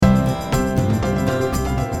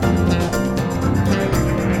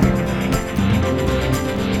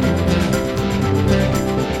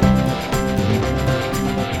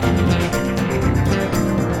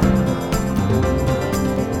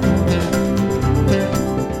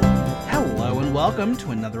welcome to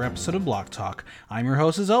another episode of Block Talk. I'm your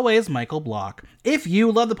host, as always, Michael Block. If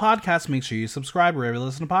you love the podcast, make sure you subscribe wherever you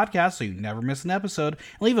listen to podcasts so you never miss an episode,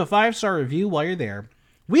 and leave a 5-star review while you're there.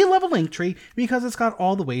 We love a Linktree because it's got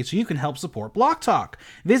all the ways you can help support Block Talk.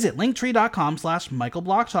 Visit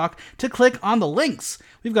linktree.com/MichaelBlockTalk to click on the links.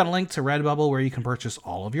 We've got a link to Redbubble where you can purchase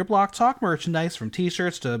all of your Block Talk merchandise, from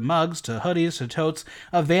t-shirts to mugs to hoodies to totes,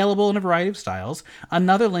 available in a variety of styles.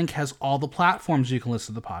 Another link has all the platforms you can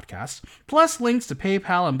listen to the podcast, plus links to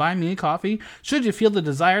PayPal and Buy Me a Coffee should you feel the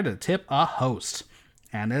desire to tip a host.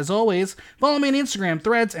 And as always, follow me on Instagram,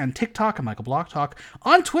 Threads, and TikTok at Michael Block Talk,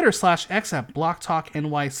 on Twitter /X at Block Talk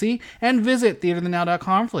NYC, and visit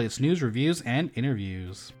theaterthenow.com for latest news, reviews, and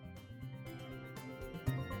interviews.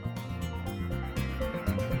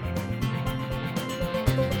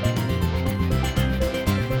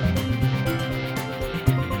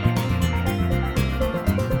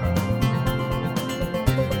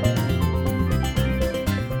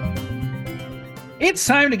 It's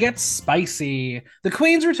time to get spicy. The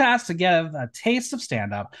queens were tasked to give a taste of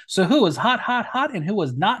stand-up. So who was hot, and who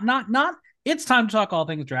was not? It's time to talk all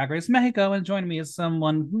things Drag Race Mexico, and joining me is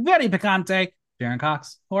someone very picante, Sharon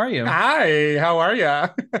Cocx. How are you? Hi, how are ya?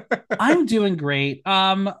 I'm doing great.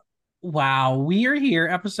 Wow, we are here,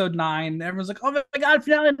 episode 9. Everyone's like, oh my God,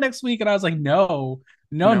 finale next week. And I was like, no,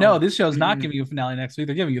 this show's not giving you a finale next week.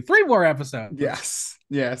 They're giving you 3 more episodes.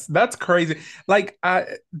 Yes, that's crazy. Like,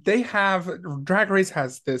 they have Drag Race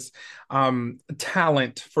has this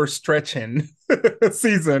talent for stretching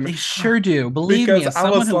season. They sure do. Believe me, as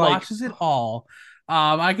someone who watches it all,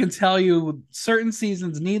 I can tell you certain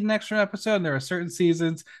seasons need an extra episode, and there are certain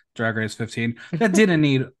seasons, Drag Race 15, that didn't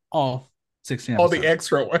need all 16 episodes. All the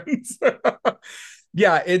extra ones.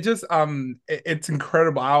 Yeah, it just it's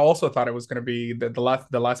incredible. I also thought it was going to be the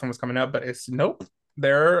last one was coming up, but it's nope.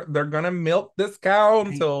 They're gonna milk this cow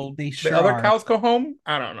until they sure the other are. cows go home.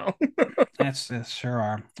 I don't know. That's sure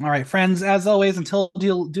are. All right, friends. As always, until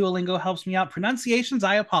Duolingo helps me out, pronunciations,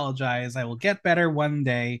 I apologize. I will get better one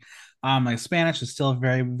day. My Spanish is still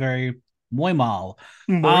very, very muy mal.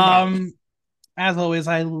 As always,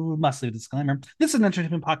 I must leave a disclaimer. This is an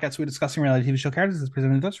entertainment podcast where we're discussing reality TV show characters as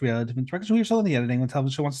presented to us, reality TV directors who are still in the editing. When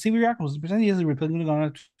television show wants to see we react, was presented easily repeating to go on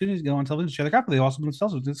opportunities to go on television to share the crap, but they also been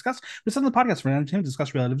themselves to discuss. We send the podcast for an entertainment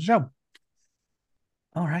discuss reality TV show.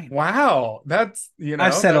 All right. Wow, that's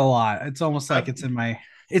I've said a lot. It's almost like it's in my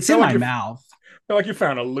mouth. I feel like you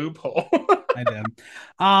found a loophole. I did.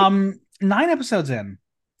 9 episodes in.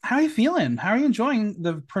 How are you feeling? How are you enjoying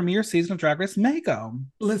the premiere season of Drag Race Mexico?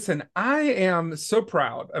 Listen, I am so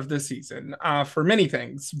proud of this season for many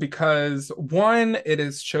things, because one, it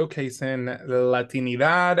is showcasing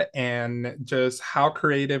Latinidad and just how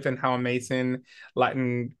creative and how amazing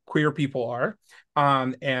Latin queer people are.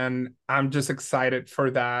 And I'm just excited for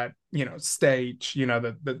that, stage,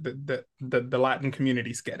 the Latin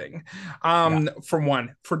community's getting. For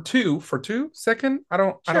one. For two, second, I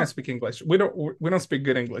don't speak English. We don't speak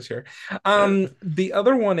good English here. The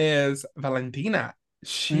other one is Valentina.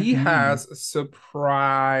 She has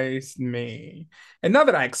surprised me. And not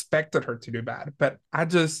that I expected her to do bad, but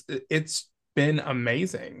it's been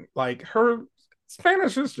amazing. Like, her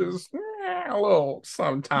Spanish is just a little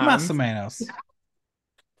sometimes. Más o menos.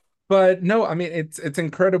 But no, I mean, it's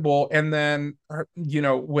incredible. And then,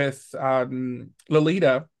 with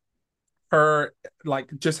Lolita, her,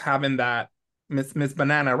 like, just having that Miss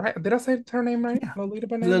Banana, right? Did I say her name right? Yeah. Lolita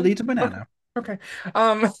Banana. Lolita Banana. Okay.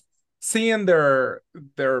 Seeing their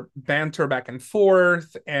banter back and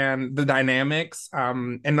forth and the dynamics,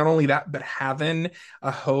 and not only that, but having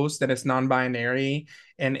a host that is non-binary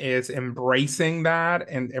and is embracing that,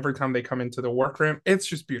 and every time they come into the workroom, it's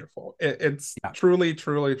just beautiful. It's truly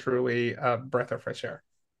a breath of fresh air.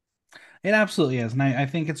 It absolutely is, and I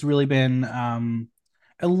think it's really been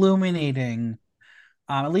illuminating.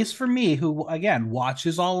 At least for me, who again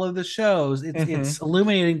watches all of the shows, it's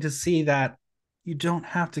illuminating to see that you don't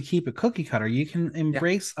have to keep it cookie cutter. You can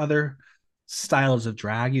embrace other styles of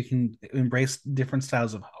drag. You can embrace different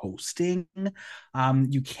styles of hosting.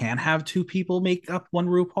 You can have 2 people make up one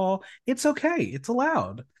RuPaul. It's okay. It's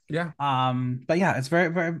allowed. Yeah. But yeah, it's very,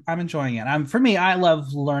 very, I'm enjoying it. For me, I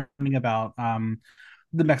love learning about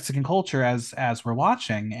the Mexican culture as we're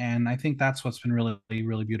watching. And I think that's what's been really,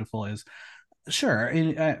 really beautiful is, sure,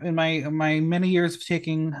 in my many years of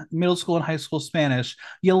taking middle school and high school Spanish,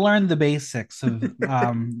 you learn the basics of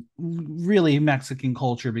really Mexican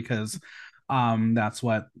culture, because that's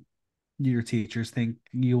what your teachers think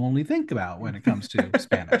you only think about when it comes to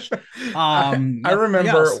Spanish. I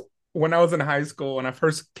remember when I was in high school, when I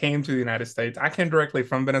first came to the United States, I came directly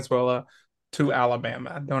from Venezuela, to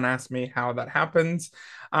Alabama. Don't ask me how that happens.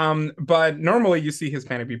 But normally you see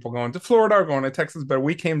Hispanic people going to Florida or going to Texas, but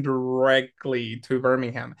we came directly to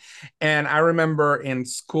Birmingham. And I remember in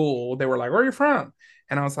school, they were like, "Where are you from?"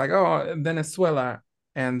 And I was like, "Oh, Venezuela."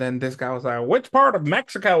 And then this guy was like, "Which part of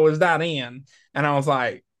Mexico is that in?" And I was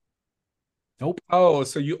like, Nope. "Oh,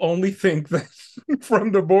 so you only think that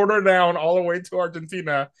from the border down all the way to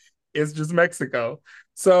Argentina is just Mexico?"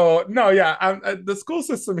 So no, yeah, the school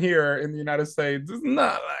system here in the United States is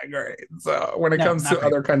not that great. So when it No, comes not to great.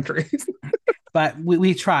 other countries, But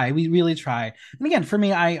we try. We really try. And again, for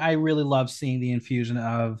me, I really love seeing the infusion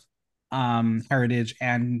of heritage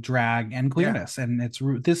and drag and yeah, queerness. And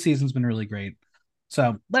this season's been really great.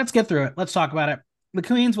 So let's get through it. Let's talk about it. The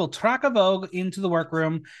queens will track a vogue into the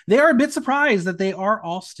workroom. They are a bit surprised that they are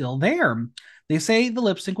all still there. They say the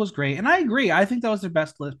lip sync was great, and I agree. I think that was their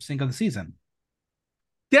best lip sync of the season.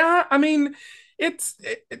 yeah. I mean, it's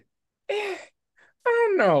I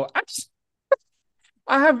don't know.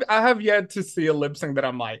 I have yet to see a lip sync that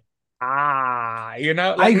I'm like, I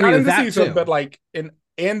like agree not in with the that season, but too. like in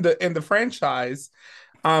the franchise,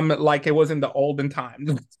 like it was in the olden times.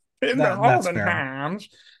 In the That's olden fair. times.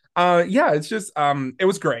 Yeah, it's just it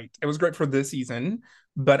was great. It was great for this season,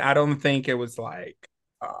 but I don't think it was like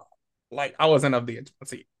I wasn't of the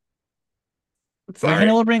intimacy. Regina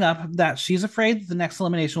Sorry. will bring up that she's afraid the next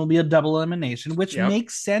elimination will be a double elimination, which Yep.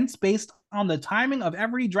 makes sense based on the timing of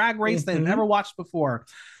every drag race they've Hmm. ever watched before.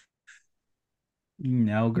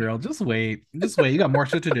 No, girl, just wait. Just wait. You got more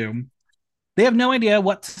shit to do. They have no idea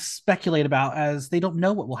what to speculate about as they don't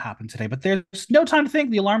know what will happen today. But there's no time to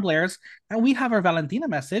think. The alarm blares, and we have our Valentina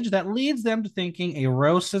message that leads them to thinking a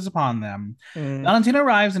roast is upon them. Mm. Valentina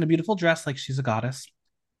arrives in a beautiful dress like she's a goddess.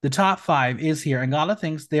 The top five is here, and Gala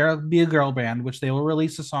thinks there'll be a girl band, which they will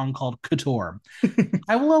release a song called Couture.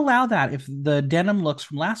 I will allow that if the denim looks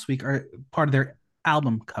from last week are part of their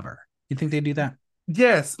album cover. You think they do that?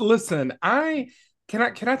 Yes, listen, I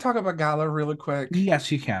talk about Gala really quick?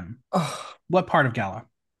 Yes, you can. Oh, What part of Gala?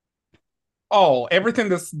 everything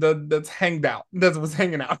that's hanged out, that's what's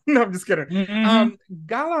hanging out. No, I'm just kidding. Mm-hmm.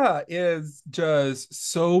 Gala is just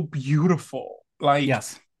so beautiful, like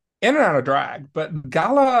Yes. in and out of drag. But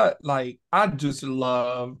Gala, like, I just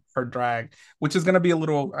love her drag, which is gonna be a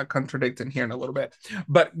little contradicting here in a little bit,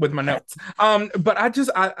 but with my notes. But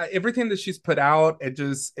everything that she's put out,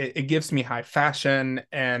 it gives me high fashion,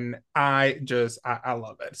 and I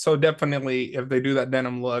love it. So definitely, if they do that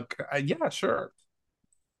denim look, yeah, sure.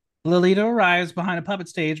 Lolita arrives behind a puppet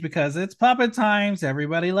stage because it's puppet times.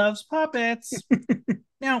 Everybody loves puppets.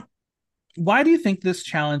 Now, why do you think this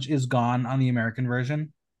challenge is gone on the American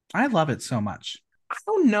version? I love it so much. I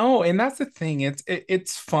don't know, and that's the thing.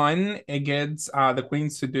 It's fun. It gets the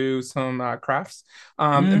queens to do some crafts,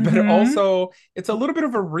 but Mm-hmm. also it's a little bit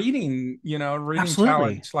of a reading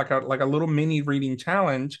Absolutely. challenge, like a little mini reading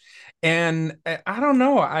challenge. And I don't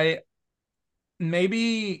know. I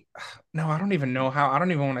maybe no, I don't even know how. I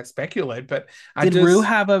don't even want to speculate, but I Did Rue just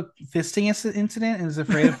have a fisting incident and is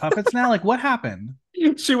afraid of puppets now? Like, what happened?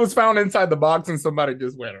 she was found inside the box, and somebody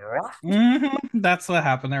just went. That's what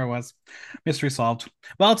happened. There it was. Mystery solved.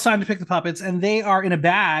 Well, it's time to pick the puppets, and they are in a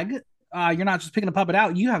bag. You're not just picking a puppet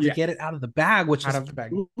out, you have to Yeah, get it out of the bag, which out is, of the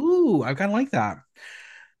bag. ooh, I kind of like that.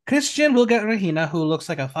 Christian will get Regina, who looks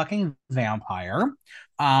like a fucking vampire.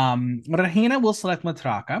 Regina will select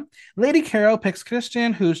Matraka. Lady Caro picks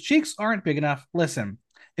Christian, whose cheeks aren't big enough. Listen,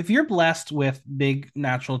 if you're blessed with big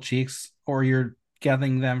natural cheeks or you're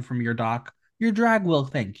getting them from your doc, your drag will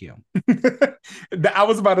thank you. I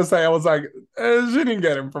was about to say, I was like, she didn't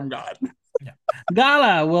get him from God. Yeah.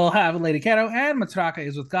 Gala will have Lady Caro, and Matraka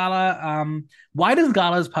is with Gala. Why does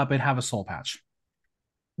Gala's puppet have a soul patch?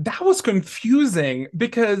 That was confusing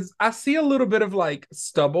because I see a little bit of like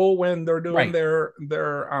stubble when they're doing Right.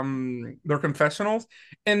 their confessionals,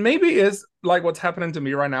 and maybe it's like what's happening to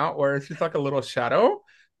me right now, where it's just like a little shadow.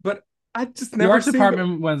 But I just The never art seen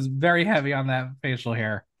department was very heavy on that facial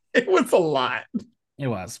hair. it was a lot. It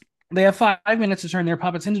was. They have 5 minutes to turn their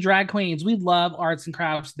puppets into drag queens. We love arts and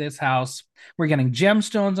crafts this house. We're getting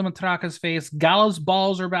gemstones on Matraka's face. Gala's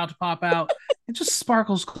balls are about to pop out. It just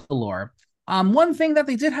sparkles galore. One thing that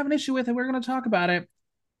they did have an issue with, and we're going to talk about it,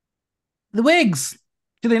 the wigs.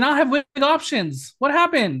 Do they not have wig options? What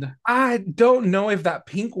happened? I don't know if that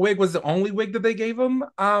pink wig was the only wig that they gave him.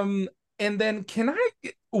 And then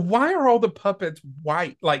why are all the puppets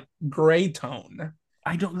white, like gray tone?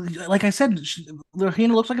 I don't, like I said,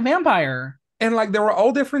 Rahina looks like a vampire. And like there were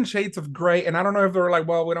all different shades of gray, and I don't know if they were like,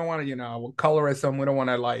 well, we don't want to, colorize them. We don't want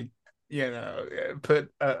to like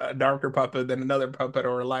put a darker puppet than another puppet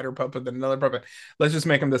or a lighter puppet than another puppet. Let's just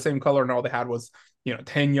make them the same color, and all they had was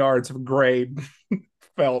 10 yards of gray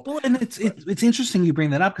felt. Well, and it's interesting you bring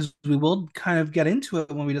that up because we will kind of get into it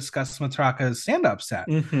when we discuss Matraka's stand-up set.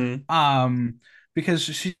 Mm-hmm. Um, because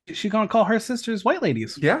she's gonna call her sisters white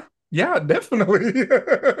ladies. Yeah, yeah, definitely.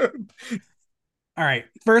 All right.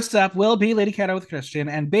 First up will be Lady Kato with Christian,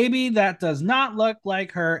 and baby, that does not look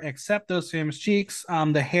like her except those famous cheeks.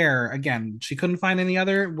 The hair again, she couldn't find any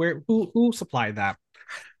other. Who supplied that?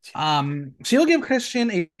 She will give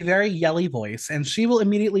Christian a very yelly voice, and she will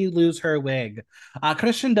immediately lose her wig.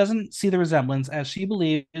 Christian doesn't see the resemblance as she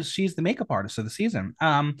believes she's the makeup artist of the season.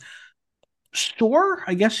 Sure,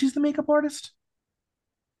 I guess she's the makeup artist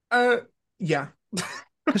uh, yeah.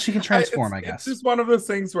 because she can transform. I It's guess. just one of those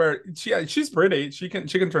things where she's pretty. She can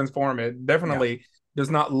transform. It Yeah. definitely does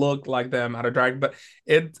not look like them out of drag, but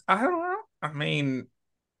I don't know. I mean,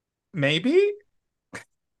 maybe.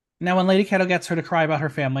 Now, when Lady Kato gets her to cry about her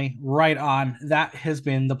family, right on. That has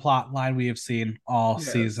been the plot line we have seen all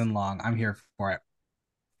Yes. season long. I'm here for it.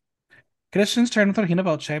 Christian's turn with Regina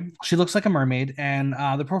Voce. She looks like a mermaid, and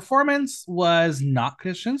the performance was not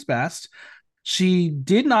Christian's best. She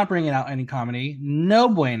did not bring it out any comedy, no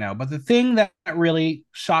bueno. But the thing that really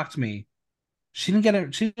shocked me, she didn't get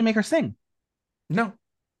it. She didn't make her sing. No,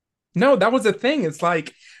 no, that was the thing. It's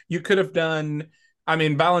like you could have done. I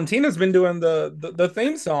mean, Valentina's been doing the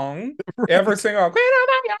theme song every Right. single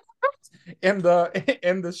in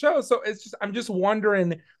the show. So it's just I'm just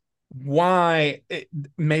wondering why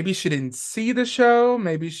maybe she didn't see the show.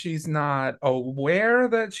 Maybe she's not aware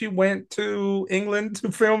that she went to England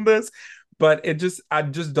to film this. But I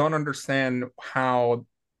just don't understand how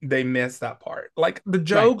they missed that part. Like the Right.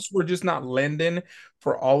 jokes were just not lending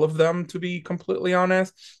for all of them, to be completely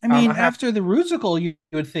honest. I I mean, have after the Rusical, you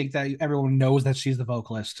would think that everyone knows that she's the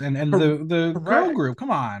vocalist, and the girl correct. group. Come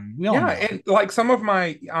on, we all Yeah, know. and like some of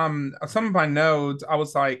my notes, I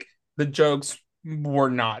was like the jokes were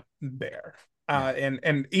not there. Yeah.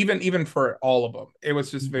 And even for all of them, it was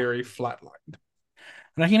just very flatlined.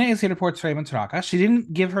 Rahina is here to portray Matraka. She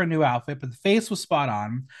didn't give her a new outfit, but the face was spot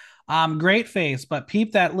on. Great face, but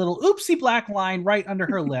peep that little oopsie black line right under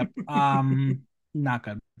her lip. Not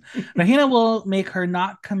good. Rahina will make her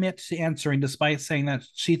not commit to answering, despite saying that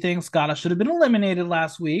she thinks Gala should have been eliminated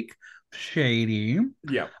last week. Shady.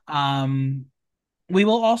 Yeah. Um, we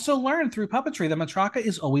will also learn through puppetry that Matraka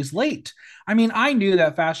is always late. I mean, I knew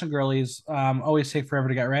that fashion girlies always take forever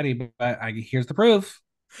to get ready, but here's the proof.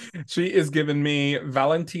 She is giving me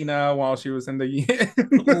Valentina while she was in the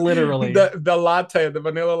Literally. the latte, the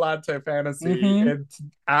vanilla latte fantasy. Mm-hmm.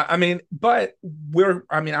 I mean, but we'll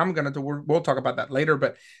talk about that later,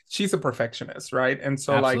 but she's a perfectionist, right? And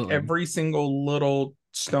so like Absolutely. every single little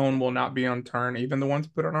stone will not be unturned, even the ones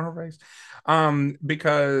put on her face.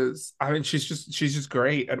 Because I mean she's just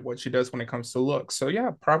great at what she does when it comes to looks. So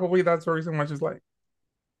yeah, probably that's the reason why she's like,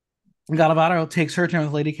 Galavaro takes her turn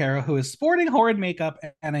with Lady Caro, who is sporting horrid makeup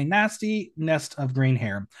and a nasty nest of green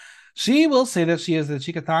hair. She will say that she is the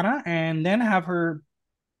Chicatana and then have her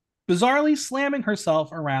bizarrely slamming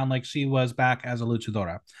herself around like she was back as a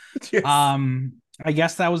luchadora. yes. I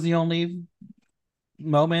guess that was the only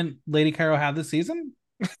moment Lady Caro had this season.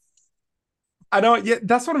 I don't. Yeah,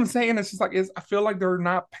 that's what I'm saying. It's just like I feel like they're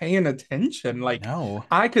not paying attention. Like No,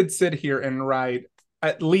 I could sit here and write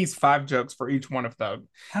at least 5 jokes for each one of them,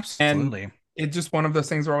 and absolutely. it's just one of those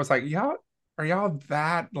things where I was like, y'all are y'all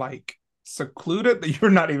that like secluded that you're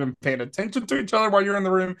not even paying attention to each other while you're in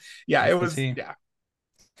the room? Yeah, it That's the was. tea. Yeah,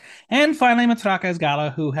 And finally, Matraka is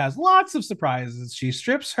Gala, who has lots of surprises. She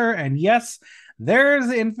strips her, and yes, there's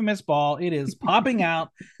the infamous ball. It is popping out.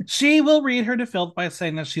 She will read her to filth by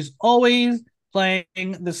saying that she's always playing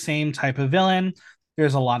the same type of villain.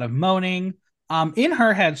 There's a lot of moaning. In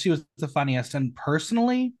her head, she was the funniest, and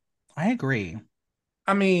personally, I agree.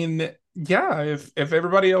 I mean, yeah. If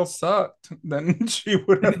everybody else sucked, then she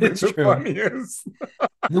would have been It's the true. funniest.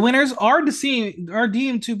 The winners are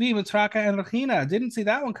deemed to be Matraka and Regina. Didn't see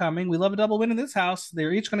that one coming. We love a double win in this house.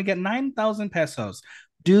 They're each going to get 9,000 pesos.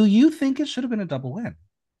 Do you think it should have been a double win?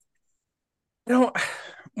 No,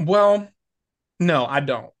 well, no, I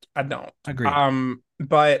don't. I don't. Agreed.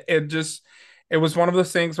 But it was one of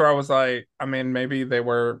those things where I was like, I mean, maybe they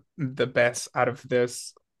were the best out of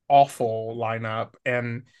this awful lineup.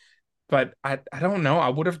 But I don't know. I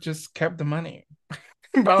would have just kept the money.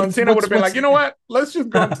 It's Valentina would what's have been what's like, you know what? Let's just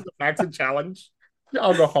go into the Maxi challenge.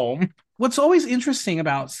 I'll go home. what's always interesting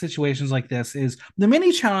about situations like this is the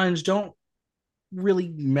mini challenge don't really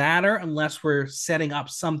matter unless we're setting up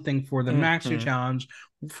something for the maxi Hmm. challenge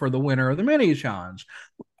for the winner of the mini challenge.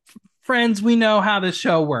 Friends, we know how this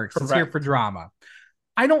show works. It's here for Correct. drama.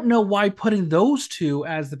 I don't know why putting those two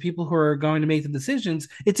as the people who are going to make the decisions,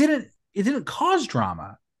 it didn't cause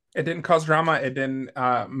drama. It didn't cause drama. It didn't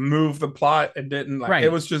move the plot. It didn't like. It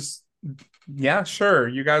Right. was just, yeah, sure.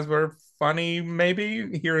 You guys were funny.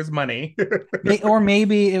 Maybe here is money. Or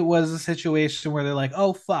maybe it was a situation where they're like,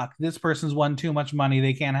 oh fuck, this person's won too much money.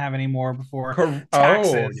 They can't have any more before Oh,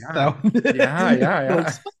 taxes. yeah. So Yeah, yeah, yeah.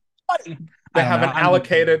 like, money. They I don't have know. an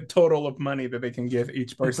allocated total of money that they can give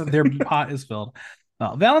each person. Their pot is filled.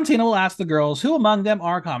 Valentina will ask the girls who among them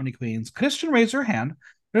are comedy queens. Christian raised her hand.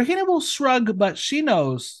 Regina will shrug, but she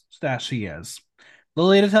knows that she is.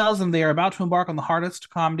 Lolita tells them they are about to embark on the hardest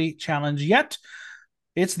comedy challenge yet.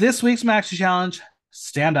 It's this week's Maxi Challenge.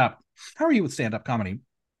 Stand up. How are you with stand up comedy?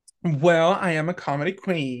 Well, I am a comedy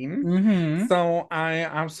queen. Mm-hmm. So I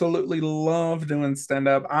absolutely love doing stand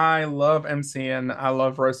up. I love MCing. I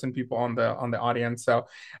love roasting people on the audience. So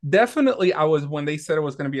definitely I was when they said it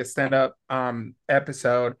was going to be a stand up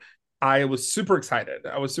episode, I was super excited.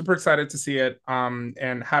 I was super excited to see it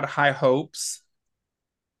and had high hopes.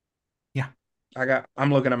 Yeah.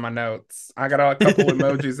 I'm looking at my notes. I got a couple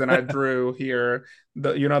emojis and I drew here.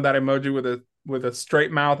 That emoji with a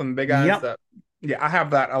straight mouth and big eyes Yep. that yeah, I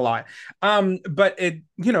have that a lot. But it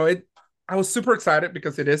I was super excited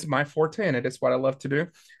because it is my forte and it is what I love to do.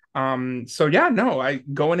 So yeah, no, I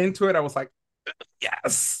going into it, I was like,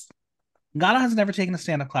 yes. Gana has never taken a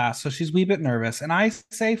stand up class, so she's a wee bit nervous. And I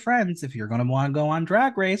say, friends, if you're going to want to go on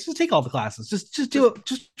Drag Race, just take all the classes. Just do Just it.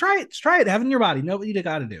 Just try it. Just try it. Have it in your body. Know what you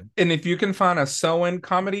got to do. and if you can find a sew-in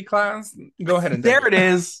comedy class, go ahead and take There it it.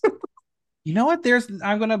 is. You know what?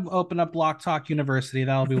 I'm going to open up Block Talk University.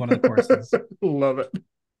 That'll be one of the courses. Love it.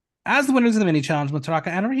 As the winners of the mini challenge, Mataraka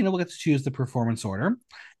and Regina will get to choose the performance order.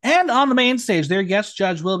 And on the main stage, their guest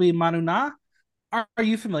judge will be Manuna. Are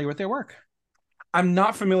you familiar with their work? I'm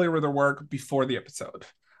not familiar with her work before the episode.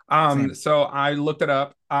 Same. So I looked it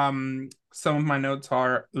up. Some of my notes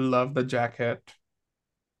are love the jacket.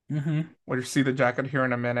 Mm-hmm. We'll see the jacket here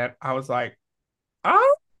in a minute. I was like,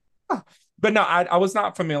 oh, but no, I was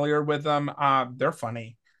not familiar with them. They're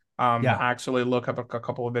funny. Yeah. I actually look up a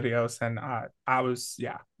couple of videos and I was,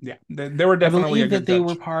 yeah, yeah, they were I definitely a believe good that they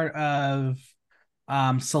were judge. part of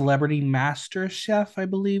Celebrity Master Chef, I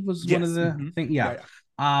believe was one of Yes. the Mhm. things. Yeah, Yeah.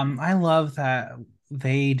 yeah. I love that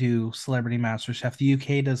they do Celebrity Master Chef. The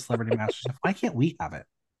UK does Celebrity Master Chef. Why can't we have it?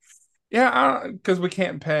 Yeah, because we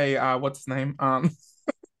can't pay what's his name?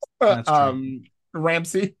 That's true.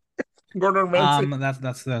 Ramsey, Gordon Ramsay.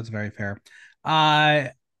 That's very fair. Uh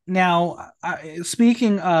Now,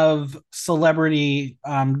 speaking of celebrity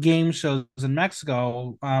game shows in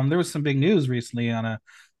Mexico, there was some big news recently on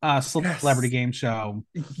a celebrity Yes. game show.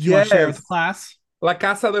 Do you want to share it with the Yes. class? La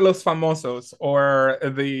Casa de los Famosos, or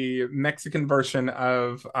the Mexican version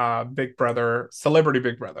of Big Brother, Celebrity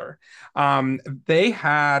Big Brother. They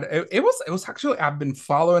had it was actually I've been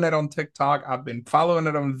following it on TikTok. I've been following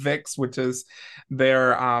it on VIX, which is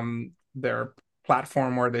their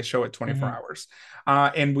platform where they show it 24 Mm-hmm. hours.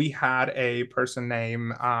 And we had a person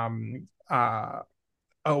named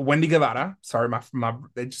Wendy Guevara. Sorry, my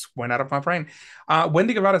they just went out of my brain.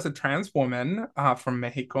 Wendy Guevara is a trans woman from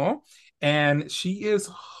Mexico, and she is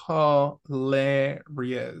hilarious.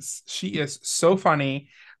 She is so funny.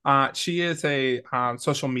 She is a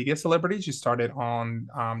social media celebrity. She started on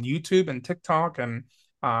YouTube and TikTok and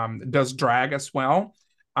does drag as well.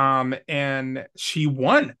 And she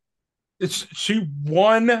won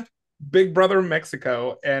Big Brother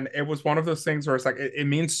Mexico, and it was one of those things where it's like it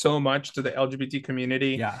means so much to the LGBT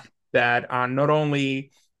community Yeah. that not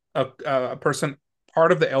only a person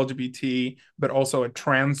part of the LGBT, but also a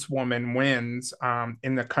trans woman wins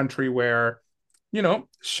in the country where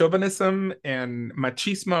chauvinism and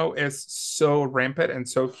machismo is so rampant and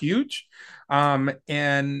so huge,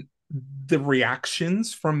 and the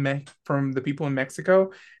reactions from the people in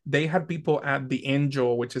Mexico. They had people at the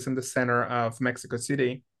Angel, which is in the center of Mexico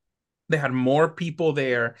City. They had more people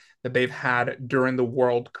there that they've had during the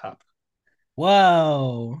World Cup.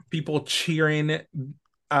 Whoa. People cheering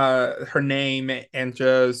her name and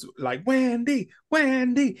just like Wendy,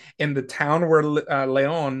 Wendy in the town where the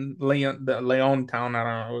Leon town. I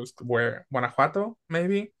don't know, it was where Guanajuato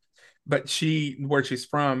maybe, but where she's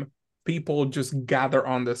from. People just gather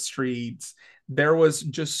on the streets. There was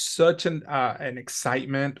just such an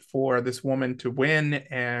excitement for this woman to win,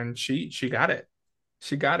 and she got it.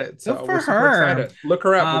 She got it. Good So we're for super her. excited. Look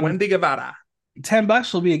her up, Um, Wendy Guevara.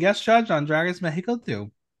 $10 will be a guest judge on Drag Race Mexico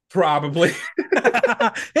too. Probably.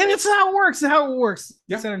 And it's how it works. How it works.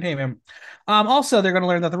 Yeah. It's entertainment. Also, they're going to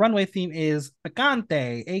learn that the runway theme is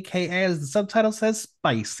picante, aka as the subtitle says,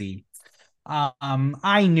 spicy.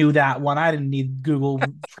 I knew that one. I didn't need Google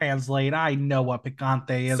Translate. I know what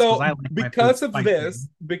picante is because I So like my food spicy.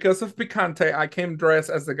 because of picante, I came dressed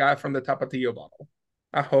as the guy from the Tapatio bottle.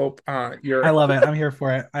 I hope I you're love it. I'm here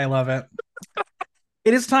for it. I love it.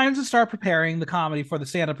 It is time to start preparing the comedy for the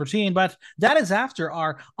stand-up routine, but that is after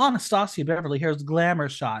our Anastasia Beverly Hills glamour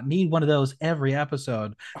shot. Need one of those every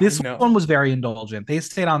episode. I This one know. was very indulgent. They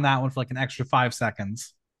stayed on that one for like an extra 5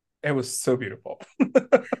 seconds. It was so beautiful.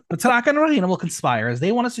 But Tanaka and Rahina will conspire as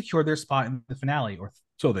they want to secure their spot in the finale, or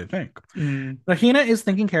so they think. Mm. Rahina is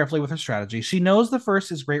thinking carefully with her strategy. She knows the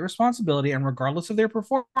first is great responsibility, and regardless of their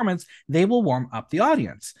performance, they will warm up the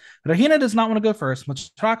audience. Rahina does not want to go first.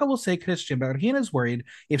 Matraka will say Christian, but Rahina is worried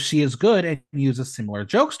if she is good and uses similar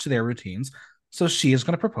jokes to their routines, so she is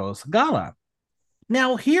going to propose Gala.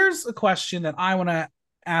 Now, here's a question that I want to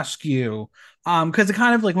ask you, because it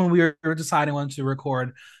kind of like when we were deciding when to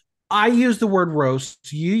record, I use the word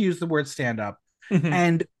roast, you use the word stand up, Mhm.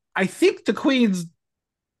 and I think the queens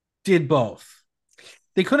did both.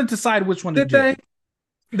 They couldn't decide which one to Did do. they?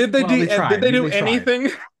 Well, they Did tried. they do They tried. anything?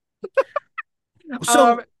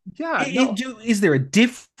 So, Yeah, no. is there a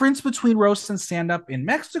difference between roast and stand up in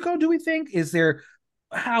Mexico? Do we think? Is there?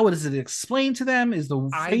 How is it explained to them? Is the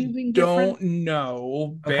I phrasing different? don't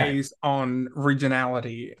know Okay, based on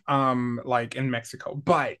regionality, like in Mexico.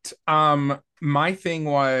 But my thing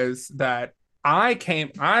was that I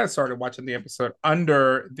started watching the episode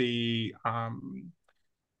under the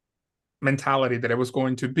mentality that it was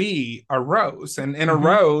going to be a rose. And in a mm-hmm.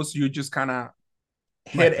 rose, you just kind of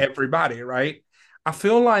hit Right. everybody, right? I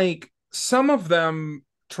feel like some of them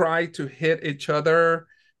try to hit each other,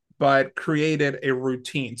 but created a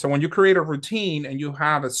routine. So when you create a routine and you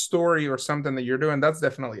have a story or something that you're doing, that's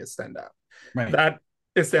definitely a stand up. Right. That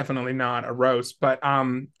is definitely not a roast. But I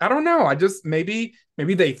don't know. I just maybe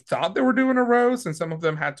they thought they were doing a roast and some of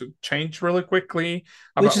them had to change really quickly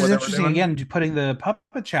Which about is what they were interesting doing. again, putting the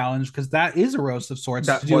puppet challenge because that is a roast of sorts.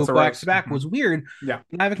 To That do was it a back to roast. back Mm-hmm. was weird. Yeah.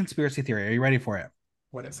 I have a conspiracy theory. Are you ready for it?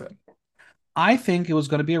 What is it? I think it was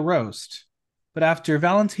going to be a roast. But after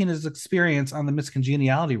Valentina's experience on the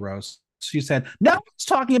miscongeniality roast, she said, no one's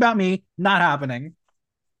talking about me, not happening.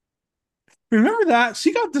 Remember that?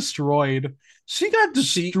 She got destroyed. She got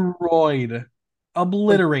She destroyed,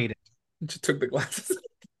 obliterated. just took the glasses.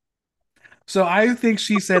 So I think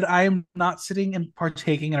she said, I am not sitting and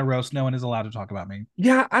partaking in a roast. No one is allowed to talk about me.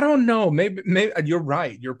 Yeah, I don't know. Maybe you're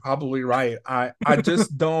right. You're probably right. I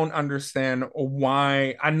just don't understand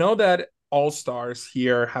why. I know that all stars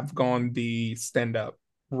here have gone the stand up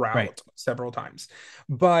Right. route several times,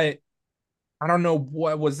 but I don't know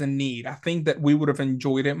what was the need. I think that we would have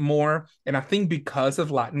enjoyed it more. And I think because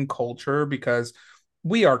of Latin culture, because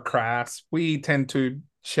we are crass, we tend to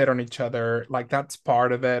shit on each other. Like that's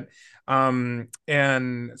part of it.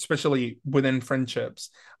 And especially within friendships,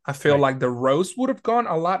 I feel Right. like the roast would have gone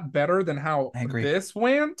a lot better than how I agree. this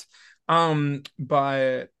went.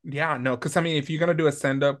 But yeah, no, because I mean, if you're gonna do a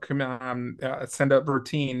stand up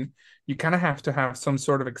routine, you kind of have to have some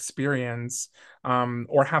sort of experience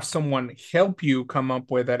or have someone help you come up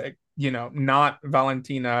with it, not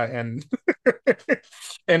Valentina and and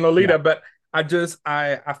Yeah. Lolita, but I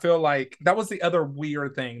feel like that was the other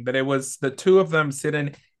weird thing that it was the two of them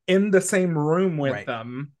sitting in the same room with Right.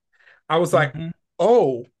 them. I was like, Mm-hmm.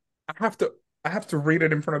 oh, I have to I have to read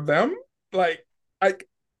it in front of them. Like I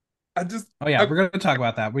I just Oh yeah, I, we're going to talk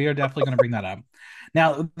about that. We are definitely going to bring that up.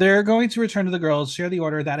 Now they're going to return to the girls, share the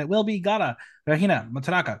order that it will be Gara, Rahina,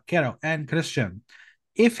 Matanaka, Kero, and Christian.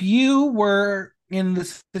 If you were in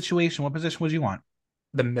this situation, what position would you want?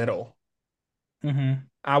 the middle. Mm-hmm.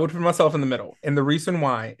 I would put myself in the middle. And the reason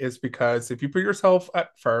why is because if you put yourself at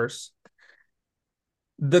first,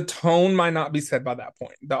 the tone might not be set by that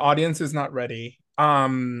point. The audience is not ready.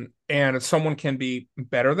 And someone can be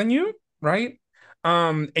better than you, right?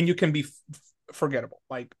 And you can be forgettable.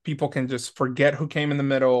 Like people can just forget who came in the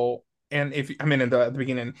middle. And if I mean in the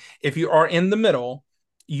beginning, if you are in the middle,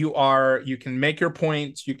 you can make your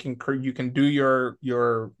points, you can do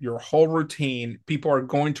your whole routine. People are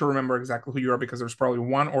going to remember exactly who you are because there's probably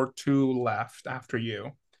one or two left after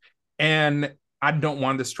you. And I don't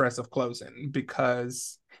want the stress of closing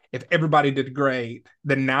because if everybody did great,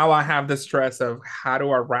 then now I have the stress of how do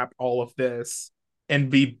I wrap all of this and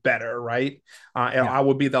be better, right? Yeah. I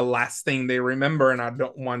would be the last thing they remember, and I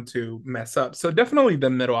don't want to mess up. So definitely the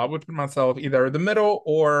middle. I would put myself either the middle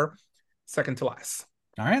or second to last.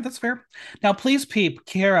 All right, that's fair. Now, please peep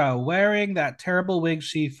Kira wearing that terrible wig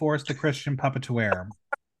she forced the Christian puppet to wear.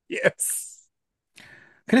 Yes.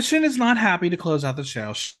 Christian is not happy to close out the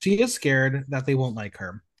show. She is scared that they won't like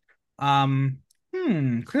her. Um,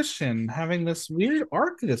 Christian having this weird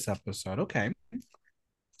arc this episode. Okay.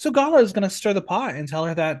 So Gala is going to stir the pot and tell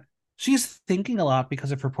her that she's thinking a lot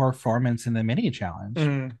because of her performance in the mini challenge.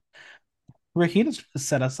 Mm. Rahina's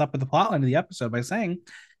set us up with the plotline of the episode by saying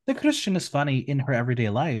that Christian is funny in her everyday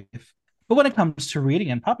life, but when it comes to reading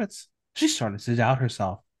and puppets, she started to doubt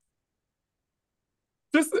herself.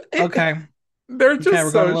 Just Okay, they're okay, just we're going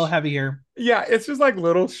a so little heavy here. yeah, it's just like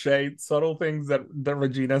little shades, subtle things that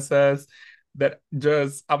Regina says that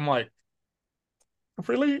just I'm like,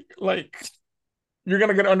 really? Like you're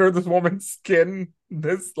gonna get under this woman's skin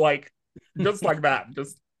this like just like that.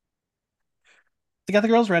 Just To get the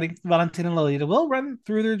girls ready, Valentina and Lolita will run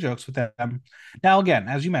through their jokes with them. Now, again,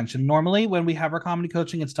 as you mentioned, normally when we have our comedy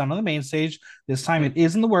coaching, it's done on the main stage. This time it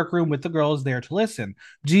is in the workroom with the girls there to listen.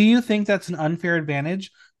 Do you think that's an unfair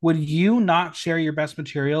advantage? Would you not share your best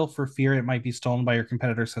material for fear it might be stolen by your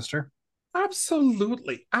competitor sister?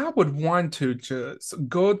 absolutely. I would want to just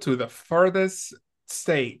go to the furthest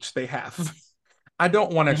stage they have. I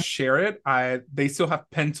don't want to Mhm. share it. They still have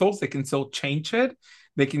pencils. They can still change it.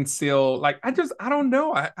 They can still like I don't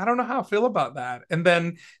know. I don't know how I feel about that. And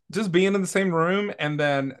then just being in the same room and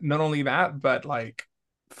then not only that, but like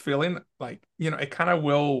feeling like, it kind of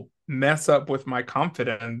will mess up with my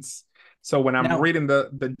confidence. So when I'm Now, reading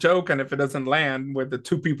the joke and if it doesn't land with the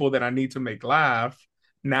two people that I need to make laugh,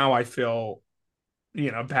 now I feel,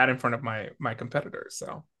 bad in front of my competitors.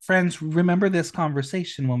 So friends, remember this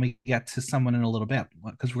conversation when we get to someone in a little bit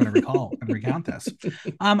because we're going to recall and recount this.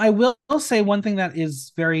 I will say one thing that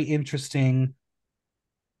is very interesting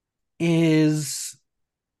is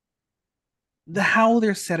how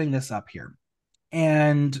they're setting this up here.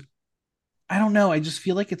 And I don't know, I just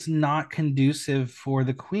feel like it's not conducive for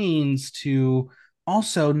the queens to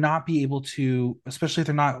also not be able to, especially if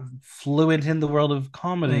they're not fluent in the world of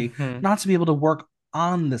comedy, Mhm. not to be able to work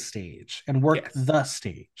on the stage and work Yes. the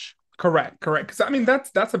stage. Correct. Because I mean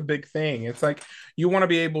that's a big thing. It's like you want to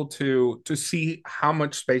be able to see how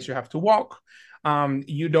much space you have to walk.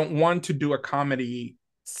 You don't want to do a comedy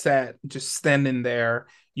set just standing there.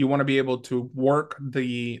 You want to be able to work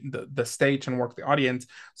the stage and work the audience.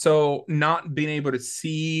 So not being able to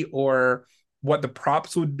see or what the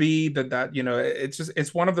props would be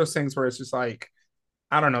it's one of those things where it's just like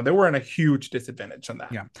I don't know. They were in a huge disadvantage on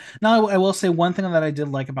that. Yeah. Now, I will say one thing that I did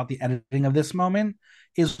like about the editing of this moment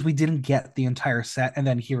is we didn't get the entire set and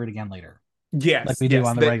then hear it again later, like Yes, we do yes.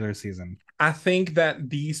 on the regular season. I think that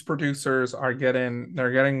these producers they're getting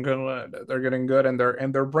good. They're getting good, and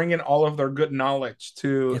they're bringing all of their good knowledge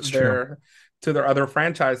It's true. to their other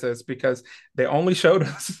franchises because they only showed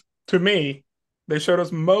us to me they showed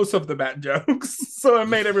us most of the bad jokes, so it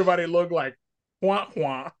made everybody look like wah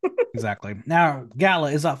wah. Exactly. Now,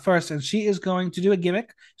 Gala is up first, and she is going to do a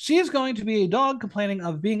gimmick. She is going to be a dog complaining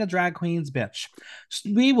of being a drag queen's bitch.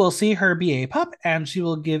 We will see her be a pup, and she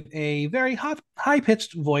will give a very hot, high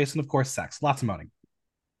pitched voice, and of course, sex. Lots of moaning.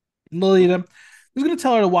 Lolita is going to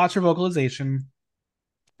tell her to watch her vocalization,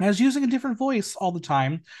 as using a different voice all the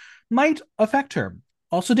time might affect her.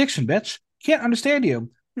 Also, diction, bitch. Can't understand you.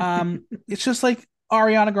 It's just like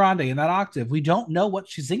Ariana Grande in that octave. We don't know what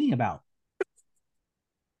she's singing about.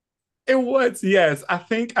 It was yes. I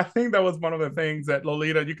think that was one of the things that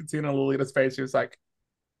Lolita you could see in Lolita's face. She was like,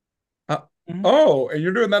 uh, Mhm. "Oh, and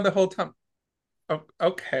you're doing that the whole time."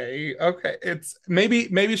 Okay. It's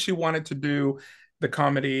maybe she wanted to do the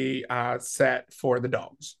comedy set for the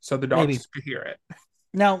dogs, so the Maybe. dogs could hear it.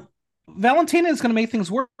 Now, Valentina is going to make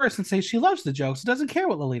things worse and say she loves the jokes. Doesn't care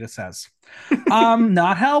what Lolita says.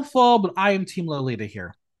 Not helpful, but I am Team Lolita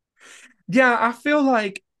here. Yeah, I feel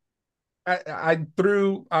like I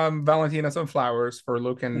threw Valentina some flowers for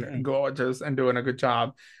looking Mhm. gorgeous and doing a good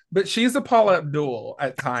job, but she's a Paula Abdul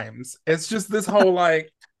at times. It's just this whole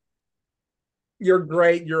like you're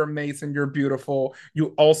great, you're amazing, you're beautiful.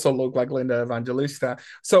 You also look like Linda Evangelista.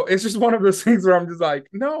 So it's just one of those things where I'm just like,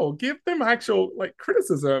 no, give them actual like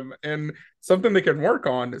criticism and something they can work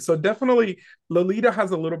on. So definitely Lolita has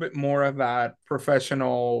a little bit more of that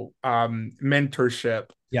professional mentorship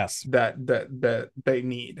Yes. that they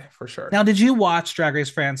need for sure. Now, did you watch Drag Race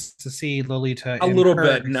France to see Lolita A in little her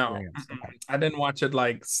bit, no. experience? Okay, I didn't watch it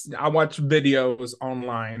like I watched videos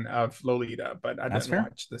online of Lolita, but I that's didn't fair.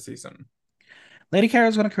 watch the season. Lady Kara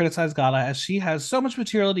is going to criticize Gala as she has so much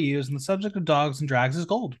material to use, and the subject of dogs and drags is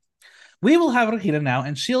gold. We will have Rahita now,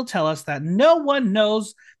 and she'll tell us that no one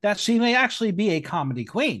knows that she may actually be a comedy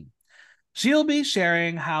queen. She'll be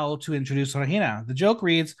sharing how to introduce Regina. The joke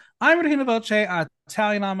reads, I'm Regina Voce,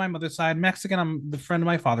 Italian on my mother's side, Mexican on the friend of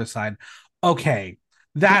my father's side. Okay,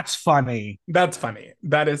 That's funny. That's funny.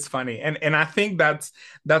 That is funny. And I think that's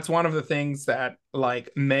one of the things that like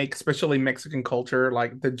make especially Mexican culture,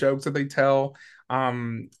 like the jokes that they tell,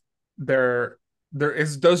 um there there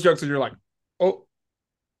is those jokes that you're like, oh,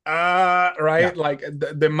 Yeah, right, like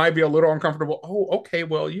they might be a little uncomfortable. Oh, okay,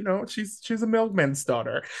 well, she's a milkman's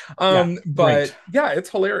daughter. yeah, But great. yeah, it's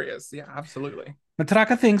hilarious. Yeah, absolutely.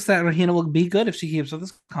 Matraka thinks that Regina will be good if she keeps up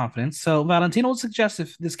this confidence, so Valentina will suggest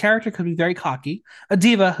if this character could be very cocky, a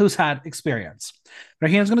diva who's had experience.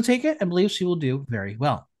 Regina's going to take it and believes she will do very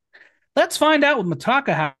well. Let's find out what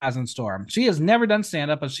Matraka has in store. She has never done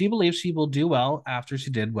stand up, but she believes she will do well after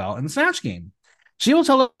she did well in the Snatch game. She will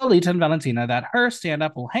tell Alita and Valentina that her stand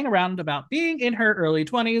up will hang around about being in her early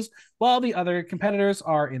 20s while the other competitors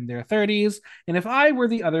are in their 30s. And if I were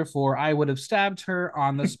the other four, I would have stabbed her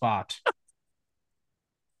on the spot.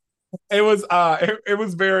 It was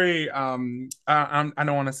very I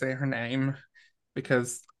don't want to say her name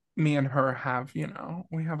because me and her have,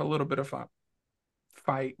 we have a little bit of a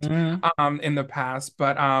fight Mm, in the past,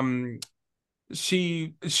 but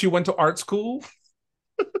she went to art school.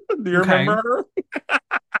 Do you okay. remember her?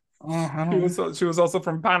 I She don't was know. she was also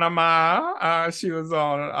from Panama. She was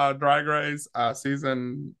on Drag Race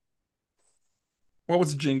season, what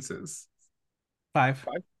was Jinx's? Five.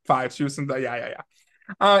 Five. She was in the, yeah, yeah,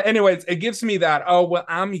 yeah. Anyways, it gives me that, oh well,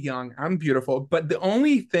 I'm young, I'm beautiful, but the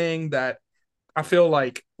only thing that I feel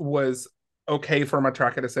like was okay for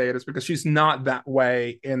Matraka to say it is because she's not that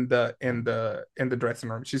way in the dressing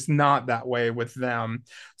room. She's not that way with them.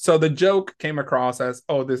 So the joke came across as,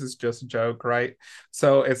 oh, this is just a joke, right?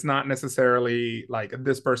 So it's not necessarily like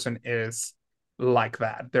this person is like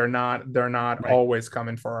that. They're not Right. always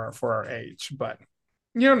coming for our age, but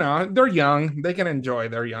they're young. They can enjoy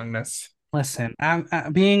their youngness. Listen, I'm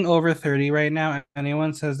being over 30 right now. If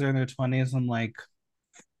anyone says they're in their 20s, I'm like,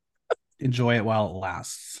 enjoy it while it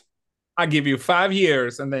lasts. I give you 5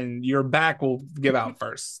 years and then your back will give out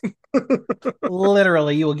first.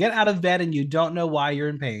 Literally, you will get out of bed and you don't know why you're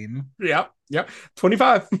in pain. Yep. Yep.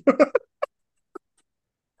 25.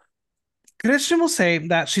 Christian will say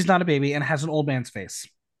that she's not a baby and has an old man's face.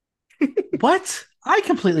 What? I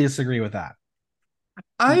completely disagree with that.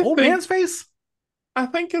 An I old think man's face? I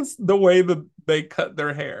think it's the way that they cut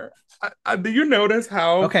their hair. Do you notice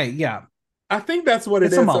how Okay, yeah. I think that's what it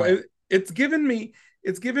It's a is. So mullet. it's given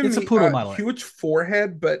It's a me poodle a mullet. huge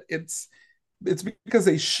forehead, but it's because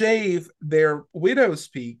they shave their widow's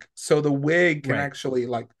peak so the wig can Right. actually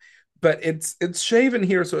like, but it's shaven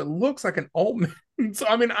here so it looks like an old man. So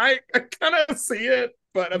I mean, I kind of see it,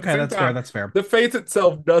 but at the Okay, same that's fair. time, That's fair. the face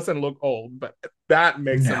itself doesn't look old, but that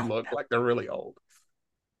makes them No. look like they're really old.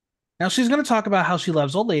 Now she's going to talk about how she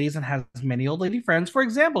loves old ladies and has many old lady friends. For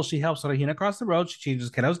example, she helps Regina cross the road. She changes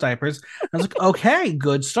kiddos' diapers. I was like, okay,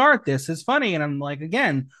 good start. This is funny. And I'm like,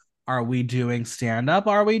 again, are we doing stand up?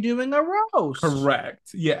 Are we doing a roast? Correct.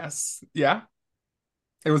 Yes. Yeah.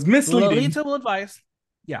 It was misleading. Lolita will advise.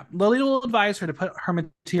 Yeah, Lolita will advise her to put her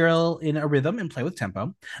material in a rhythm and play with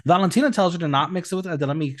tempo. Valentina tells her to not mix it with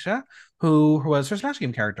Adela Misha, who was her Snatch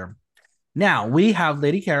Game character. Now we have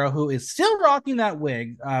Lady Caro, who is still rocking that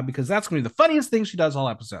wig because that's going to be the funniest thing she does all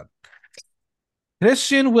episode.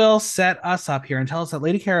 Christian will set us up here and tell us that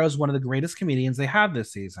Lady Caro is one of the greatest comedians they have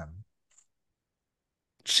this season.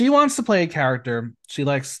 She wants to play a character she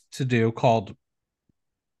likes to do called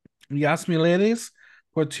Yas Mi Ladies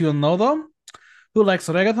por tu nodo, who likes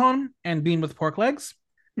reggaeton and bean with pork legs.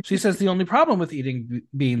 She says the only problem with eating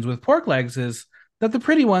beans with pork legs is that the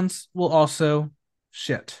pretty ones will also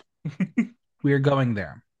shit. We are going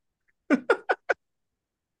there.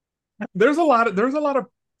 There's a lot of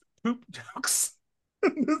poop jokes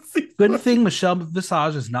this Good season. thing Michelle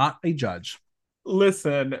Visage is not a judge.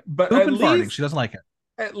 Listen, but Poop at and farting. least She doesn't like it.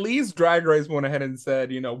 at least Drag Race went ahead and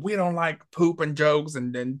said, we don't like poop and jokes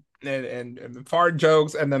and fart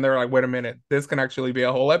jokes. And then they're like, wait a minute, this can actually be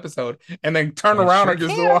a whole episode. And then turn It around sure and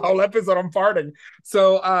just do a can. whole episode on farting.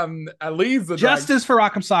 So at least the drag Justice for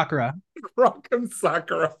Rock'em Sakura. Rock'em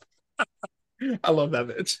Sakura. I love that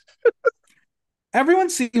bitch. Everyone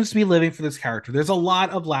seems to be living for this character. There's a lot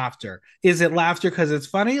of laughter. Is it laughter because it's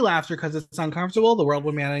funny? Laughter because it's uncomfortable? The world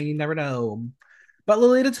will man, you never know. But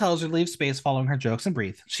Lolita tells her to leave space following her jokes and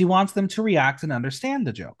breathe. She wants them to react and understand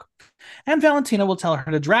the joke. And Valentina will tell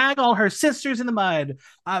her to drag all her sisters in the mud.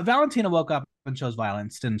 Valentina woke up and chose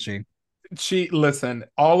violence, didn't she? She listen,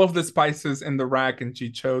 all of the spices in the rack and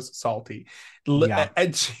she chose salty. Yeah.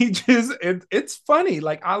 And she just it's funny.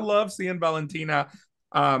 Like I love seeing Valentina,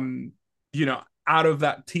 um, out of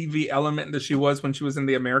that TV element that she was when she was in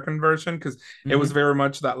the American version, because it was Mhm. very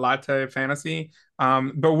much that latte fantasy.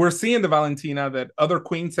 But we're seeing the Valentina that other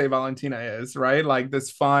queens say Valentina is, right? Like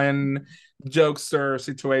this fun jokester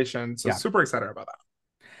situation. So Yeah. super excited about that.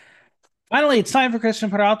 Finally, it's time for Christian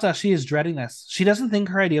Peralta. She is dreading this. She doesn't think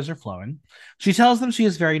her ideas are flowing. She tells them she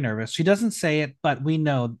is very nervous. She doesn't say it, but we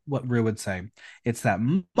know what Rue would say. It's that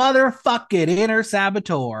motherfucking inner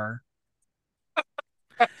saboteur.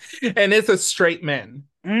 And it's a straight man.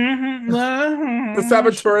 The Mm-hmm.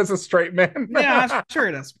 saboteur is a straight man. Yeah, sure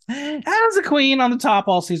it is. As a queen on the top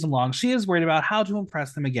all season long, she is worried about how to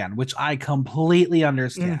impress them again, which I completely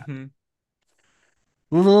understand. Mm-hmm.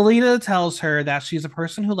 Lolita tells her that she's a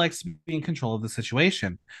person who likes to be in control of the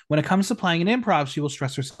situation. When it comes to playing an improv, she will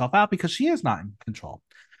stress herself out because she is not in control.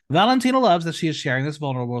 Valentina loves that she is sharing this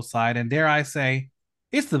vulnerable side, and dare I say,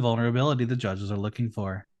 it's the vulnerability the judges are looking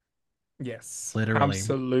for. Yes, Literally.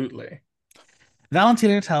 absolutely.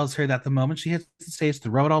 Valentina tells her that the moment she hits the stage,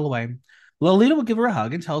 throw it all away. Lolita will give her a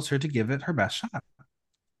hug and tells her to give it her best shot.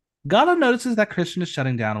 Gala notices that Christian is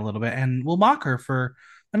shutting down a little bit and will mock her for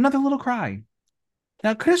another little cry.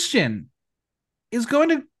 Now, Christian is going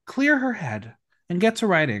to clear her head and get to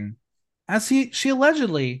writing, as she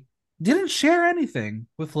allegedly didn't share anything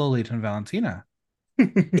with Lolita and Valentina.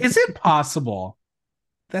 Is it possible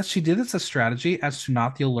that she did this as a strategy as to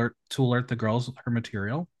not the alert to alert the girls with her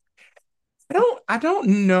material? I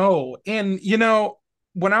don't know. And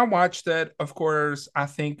when I watched it, of course, I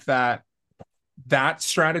think that that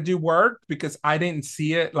strategy worked because I didn't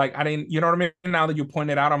see it. Like I didn't, you know what I mean? Now that you point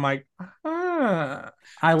it out, I'm like, ah.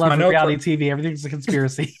 I So my love notes reality are TV. Everything's a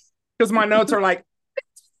conspiracy. because my notes are like,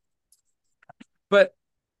 but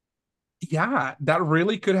yeah, that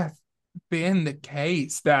really could have been the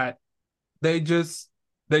case that they just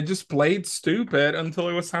they just played stupid until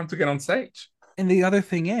it was time to get on stage. And the other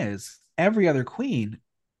thing is, every other queen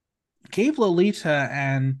gave Lolita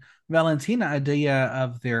and Valentina an idea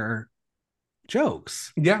of their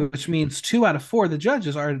jokes, Yeah. which means 2 out of 4 of the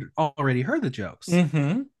judges are already heard the jokes.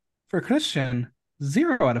 Mm-hmm. For Christian,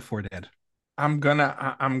 0 out of 4 did. I'm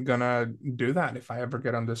gonna do that if I ever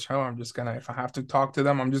get on this show. I'm just gonna, if I have to talk to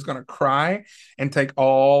them, I'm just gonna cry and take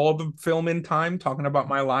all the filming time talking about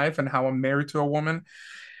my life and how I'm married to a woman.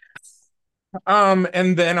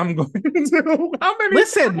 And then I'm going to how many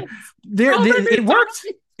Listen, times? there How many it worked.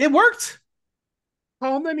 times? It worked.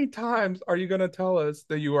 How many times are you gonna tell us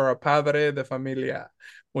that you are a padre de familia?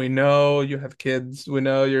 We know you have kids. We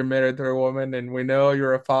know you're married to a woman, and we know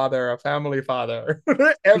you're a father, a family father.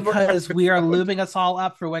 Every Because we are episode lubing us all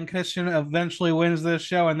up for when Christian eventually wins this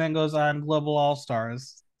show and then goes on Global All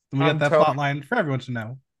Stars. And we get I'm that telling plot line for everyone to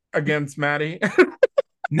know. against Maddie.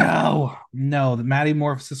 No, the Maddie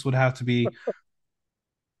Morphosis would have to be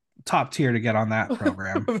top tier to get on that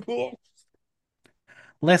program.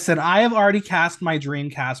 Listen, I have already cast my dream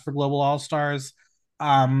cast for Global All Stars.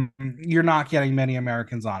 You're not getting many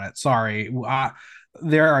Americans on it. Sorry.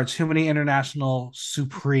 There are too many international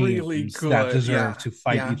Really supremes that good. deserve Yeah. to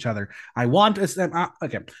fight Yeah. each other. I want to.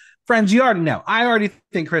 Okay, friends, you already know. I already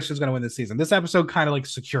think Christian's going to win this season. This episode kind of like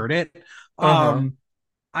secured it. Uh-huh.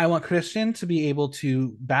 I want Christian to be able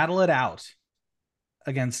to battle it out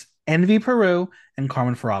against Envy Peru and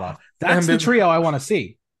Carmen Ferrada. That's And the then trio I want to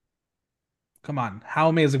see. Come on, how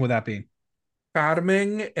amazing would that be?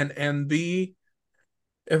 Fatming and Envy,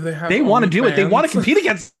 if they have They want to do it. They want to OnlyFans, compete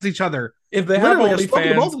against each other. if they have Literally, I've spoken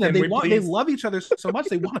to both OnlyFans, of them. can we They please love each other so much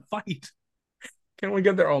they want to fight. can we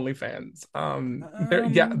get their OnlyFans? Um, They're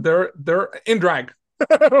in drag.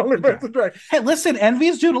 OnlyFans okay. in drag. Hey, listen,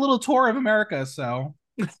 Envy's doing a little tour of America, so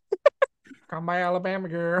Come by Alabama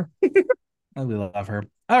girl. we love her.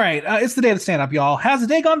 All right, it's the day of the stand up, y'all. Has the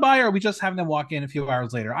day gone by, or are we just having them walk in a few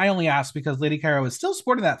hours later? I only ask because Lady Caro is still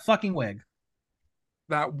sporting that fucking wig.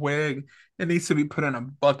 That wig, it needs to be put in a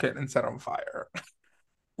bucket and set on fire.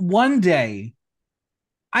 One day,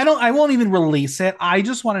 I won't even release it. I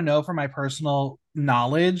just want to know for my personal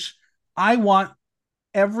knowledge. I want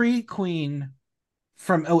every queen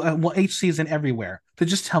from each season everywhere to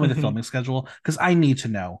just tell me the Mhm. filming schedule because I need to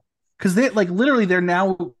know. Because they like literally they're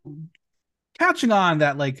now catching on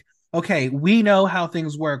that like okay, we know how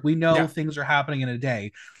things work. We know Yeah, things are happening in a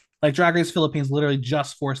day. Like Drag Race Philippines literally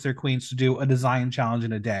just forced their queens to do a design challenge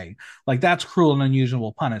in a day. Like that's cruel and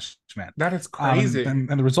unusual punishment. that is And, crazy. and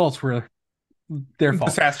the results were their fault.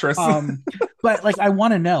 Disastrous. But like I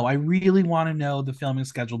want to know. I really want to know the filming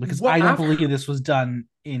schedule because What I don't I've believe this was done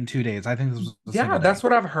in 2 days. I think this was a Yeah, single that's day.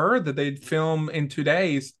 what I've heard that they'd film in 2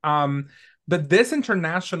 days. But this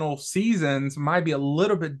international seasons might be a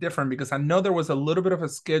little bit different because I know there was a little bit of a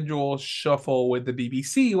schedule shuffle with the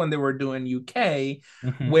BBC when they were doing UK,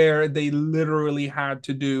 Mm-hmm. where they literally had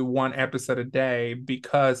to do one episode a day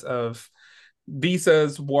because of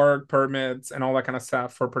visas, work permits, and all that kind of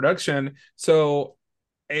stuff for production. So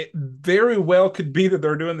it very well could be that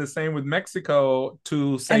they're doing the same with Mexico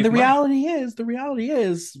to And save money. the reality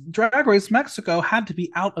is, Drag Race Mexico had to be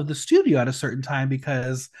out of the studio at a certain time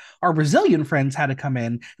because our Brazilian friends had to come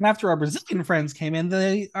in, and after our Brazilian friends came in,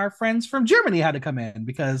 our friends from Germany had to come in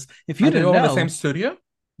because if you Are they didn't all in the same know, studio?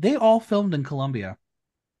 they all filmed in Colombia.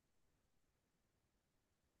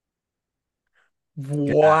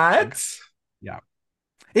 Yeah, What? yeah,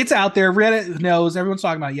 it's out there. Reddit knows. Everyone's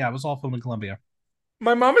talking about it. Yeah, it was all filmed in Colombia.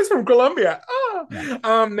 My mom is from Colombia.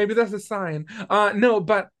 Yeah, Maybe that's a sign. No,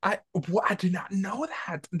 but I did not know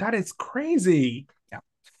that. That is crazy.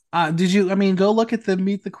 yeah. Did you? I mean, go look at the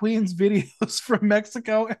Meet the Queens videos from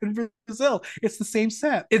Mexico and Brazil. It's the same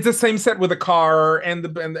set, It's the same set with the car and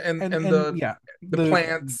the and and yeah, the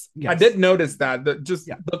plants. I yes, did notice that. Just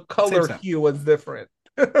yeah, the same color set. hue was different.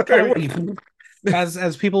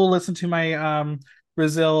 As people listen to my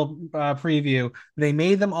Brazil preview, they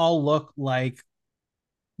made them all look like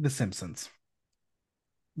The Simpsons.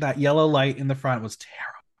 That yellow light in the front was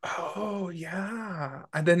terrible. Oh yeah,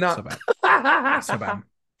 I did So not. bad. Yeah, so bad.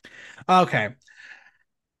 Okay.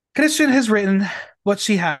 Christian has written what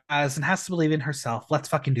she has and has to believe in herself. Let's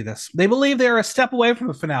fucking do this. They believe they are a step away from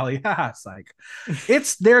the finale. Haha, psych.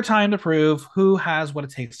 It's their time to prove who has what it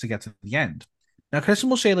takes to get to the end. Now, Christian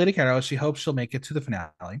will shade Lady Caro. She hopes she'll make it to the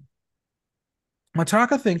finale.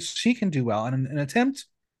 Mataka thinks she can do well, and in an attempt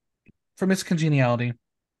for Miss Congeniality,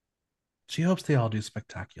 she hopes they all do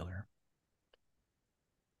spectacular.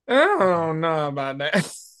 I don't know about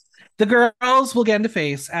that. The girls will get into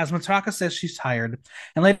face as Mataka says she's tired,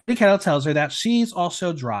 and Lady Kettle tells her that she's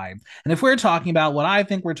also dry. And if we're talking about what I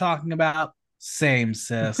think we're talking about, same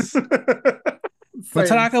sis. Same.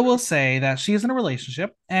 Mataka will say that she's in a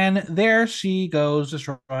relationship, and there she goes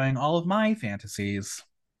destroying all of my fantasies.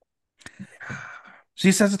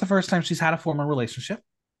 She says it's the first time she's had a formal relationship.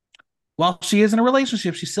 While she is in a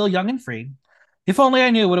relationship, she's still young and free. If only I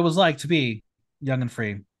knew what it was like to be young and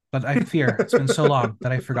free. But I fear it's been so long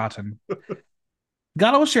that I've forgotten.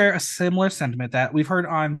 Gata will share a similar sentiment that we've heard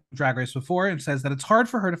on Drag Race before and says that it's hard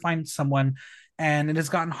for her to find someone, and it has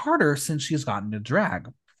gotten harder since she's gotten to drag.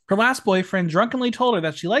 Her last boyfriend drunkenly told her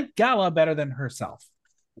that she liked Gala better than herself.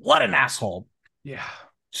 What an asshole. Yeah.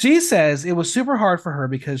 She says it was super hard for her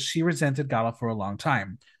because she resented Gala for a long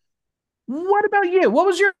time. What about you? What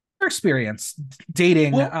was your experience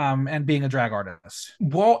dating Well, and being a drag artist?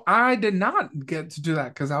 well, I did not get to do that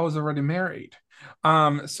because I was already married.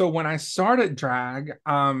 So when I started drag,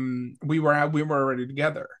 we were already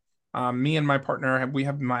together. Me and my partner, we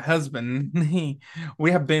have my husband.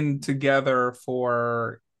 We have been together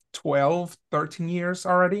for 12, 13 years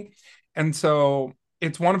already. And so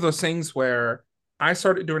it's one of those things where I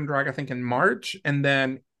started doing drag, I think, in March, and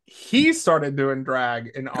then he started doing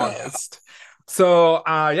drag in August. So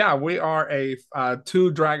yeah, we are a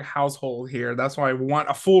two drag household here. That's why one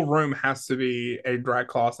a full room has to be a drag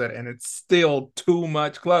closet, and it's still too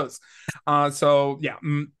much clothes. So yeah,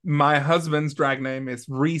 my husband's drag name is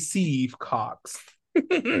Receive Cox.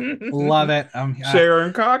 Love it.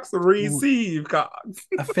 Sharon Cox, Receive Cox.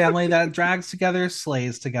 A family that drags together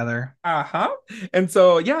slays together. Uh-huh. And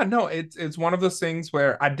so yeah, no, it's one of those things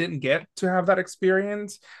where I didn't get to have that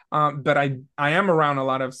experience. But I am around a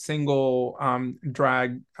lot of single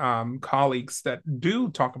drag colleagues that do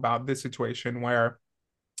talk about this situation where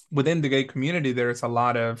within the gay community there's a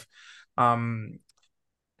lot of um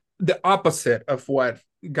the opposite of what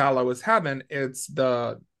Gala was having. It's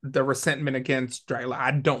the resentment against drag. Like,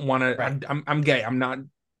 I don't want to. Right. I'm gay. I'm not.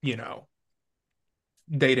 You know,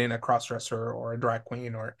 dating a crossdresser or a drag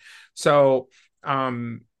queen or so.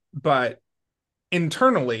 But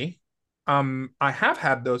internally, I have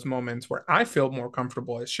had those moments where I feel more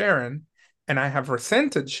comfortable as Sharon, and I have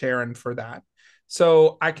resented Sharon for that.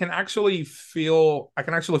 So I can actually feel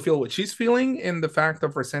what she's feeling in the fact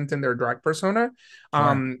of resenting their drag persona.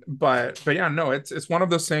 Sure. But yeah, no, it's one of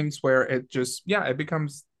those things where it just yeah, it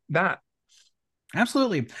becomes that.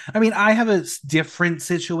 Absolutely. I mean, I have a different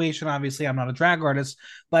situation. Obviously, I'm not a drag artist,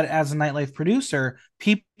 but as a nightlife producer,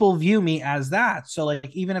 people view me as that. So,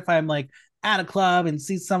 like, even if I'm like at a club and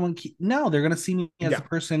see someone, no, they're going to see me as Yeah. the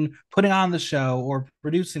person putting on the show or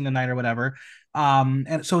producing the night or whatever.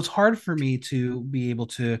 And so it's hard for me to be able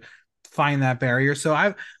to find that barrier. So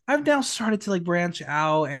I've now started to like branch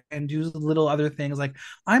out and do little other things. Like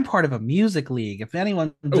I'm part of a music league. If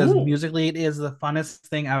anyone does Ooh. music league, it is the funnest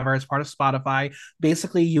thing ever. It's part of Spotify.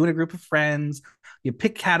 Basically, you and a group of friends, you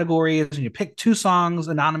pick categories and you pick two songs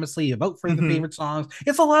anonymously. You vote for the Hmm. favorite songs.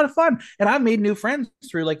 It's a lot of fun, and I've made new friends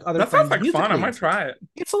through like other That sounds friends' like music fun. I might leagues. try it.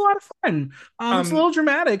 It's a lot of fun. It's a Um, little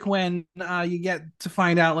dramatic when you get to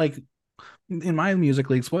find out like in my music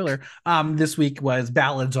league spoiler this week was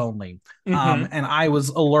ballads only, mhm. and I was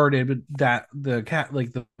alerted that the cat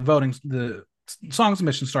like the voting the song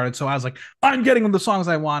submission started, so I was like, I'm getting the songs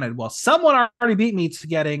I wanted. Well, someone already beat me to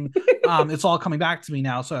getting it's all coming back to me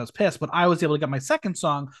now, so I was pissed, but I was able to get my second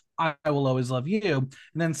song, I Will Always Love You.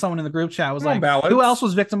 And then someone in the group chat was Come on, like, who else ballads.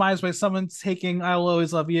 was victimized by someone taking I Will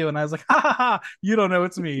Always Love You? And I was like, ha ha ha, you don't know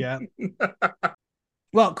it's me yet.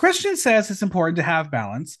 Well, Christian says it's important to have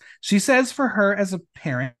balance. She says for her as a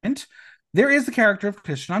parent, there is the character of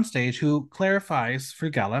Christian on stage who clarifies for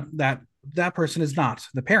Gala that that person is not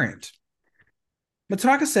the parent.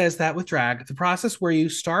 Mataka says that with drag, the process where you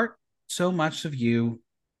start so much of you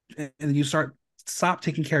and you stop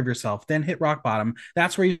taking care of yourself, then hit rock bottom.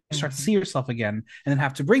 That's where you start to see Mhm. yourself again and then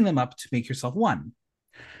have to bring them up to make yourself one.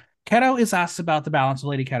 Keto is asked about the balance of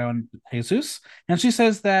Lady Keto and Jesus, and she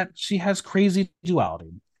says that she has crazy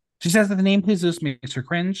duality. She says that the name Jesus makes her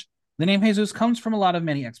cringe. The name Jesus comes from a lot of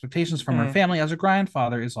many expectations from her Mm. family, as her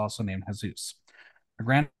grandfather is also named Jesus. Her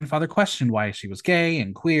grandfather questioned why she was gay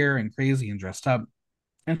and queer and crazy and dressed up.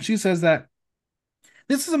 And she says that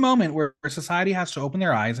this is a moment where society has to open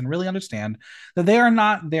their eyes and really understand that they are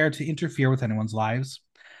not there to interfere with anyone's lives.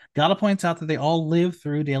 Gala points out that they all live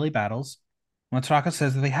through daily battles. Matraka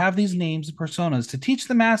says that they have these names and personas to teach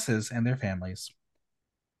the masses and their families.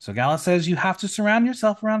 So Gala says you have to surround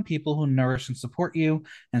yourself around people who nourish and support you,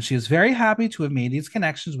 and she is very happy to have made these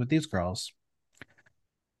connections with these girls.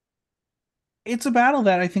 It's a battle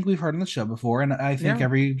that I think we've heard on the show before, and I think Yeah.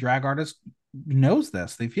 every drag artist knows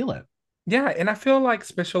this. They feel it. Yeah, and I feel like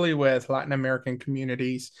especially with Latin American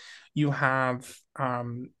communities, you have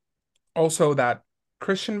also that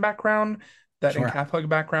Christian background, that in Sure. Catholic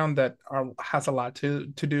background that has a lot to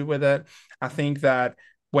do with it. I think that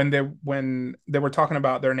when they were talking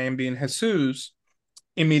about their name being Jesus,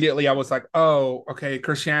 immediately I was like, oh, okay,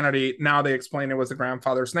 Christianity. Now they explain it was the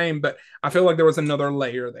grandfather's name, but I feel like there was another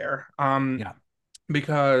layer there. Yeah.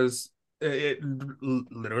 Because it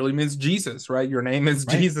literally means Jesus, right? Your name is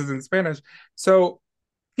Right. Jesus in Spanish. So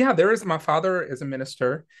yeah, there is my father is a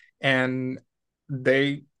minister, and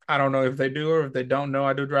I don't know if they do or if they don't know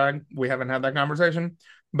I do drag. We haven't had that conversation,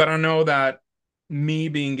 but I know that me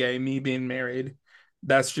being gay, me being married,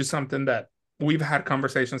 that's just something that we've had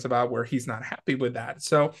conversations about where he's not happy with that.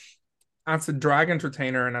 So as a drag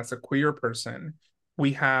entertainer and as a queer person,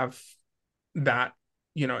 we have that,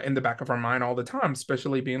 in the back of our mind all the time,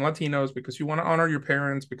 especially being Latinos, because you want to honor your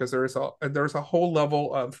parents, because there's a whole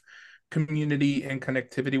level of community and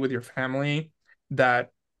connectivity with your family that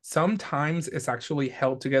sometimes is actually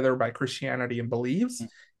held together by Christianity and beliefs.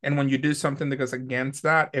 And when you do something that goes against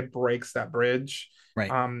that, it breaks that bridge,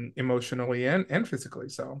 Right. emotionally and physically.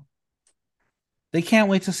 So They can't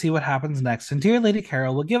wait to see what happens next. And dear Lady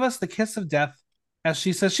Carol will give us the kiss of death as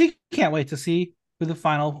she says she can't wait to see who the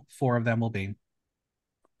final four of them will be.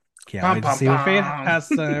 Can't pam wait to pam see what fate pam.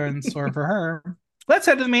 has in store for her. Let's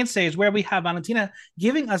head to the main stage where we have Valentina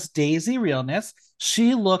giving us Daisy realness.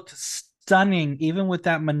 She looked stunning, even with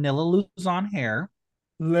that Manila Luzon hair.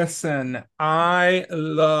 Listen, I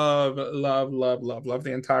love, love, love, love, love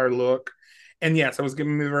the entire look. And yes, it was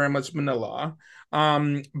giving me very much Manila.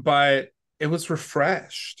 But it was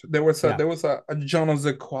refreshed. There was a Yeah. there was a je ne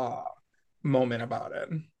sais quoi moment about it.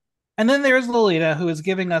 And then there's Lolita, who is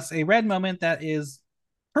giving us a red moment that is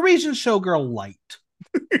Parisian showgirl light.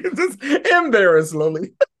 Just embarrassed,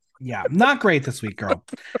 Lily. Yeah, not great this week, girl.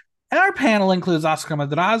 And our panel includes Oscar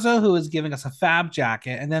Madrazo, who is giving us a fab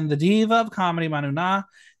jacket, and then the diva of comedy, Manuna.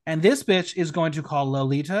 And this bitch is going to call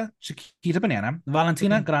Lolita Chiquita Banana,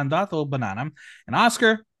 Valentina Grandato Banana, and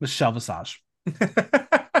Oscar Michelle Visage.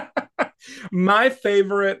 My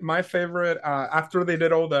favorite, after they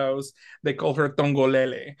did all those, they called her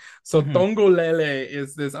Tongolele. So Mm-hmm. Tongolele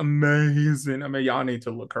is this amazing, I mean, y'all need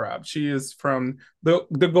to look her up. She is from the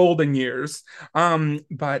golden years.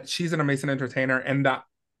 But she's an amazing entertainer, and that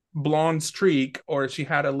blonde streak, or she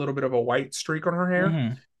had a little bit of a white streak on her hair,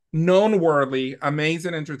 Mm-hmm. known worthy,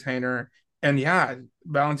 amazing entertainer. And yeah,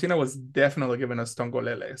 Valentina was definitely giving us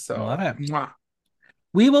Tongolele. Love So it. mwah.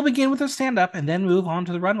 We will begin with a stand up and then move on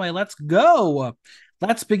to the runway. Let's go.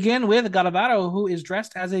 Let's begin with Galavaro, who is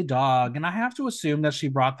dressed as a dog. And I have to assume that she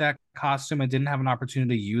brought that costume and didn't have an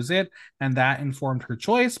opportunity to use it. And that informed her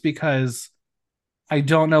choice because I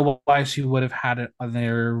don't know why she would have had it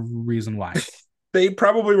other reason why. They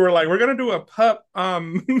probably were like, we're gonna do a pup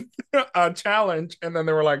a challenge, and then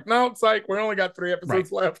they were like, no, it's like we only got 3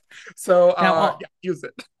 episodes Right. left, so Now, yeah, use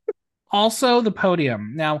it. also the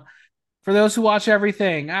podium. Now, for those who watch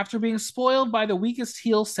everything, after being spoiled by the weakest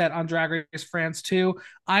heel set on Drag Race France 2,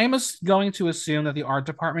 I am going to assume that the art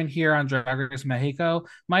department here on Drag Race Mexico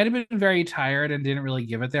might have been very tired and didn't really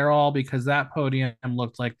give it their all because that podium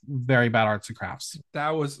looked like very bad arts and crafts.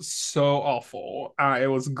 That was so awful. It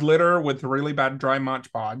was glitter with really bad dry Mod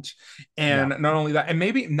Podge, and Yeah, not only that, and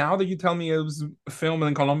maybe now that you tell me it was filmed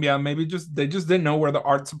in Colombia, maybe just they just didn't know where the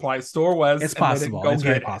art supply store was, it's and they didn't possible. go It's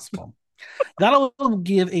very get it. possible. Gala will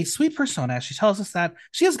give a sweet persona as she tells us that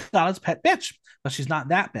she is Gala's pet bitch, but she's not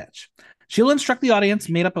that bitch. She'll instruct the audience,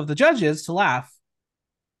 made up of the judges, to laugh,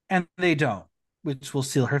 and they don't, which will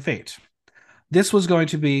seal her fate. This was going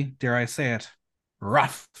to be, dare I say it,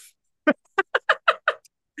 rough.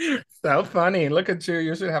 So funny. Look at you.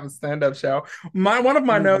 You should have a stand-up show. My one of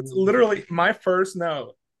my notes, Ooh. literally, my first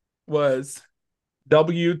note was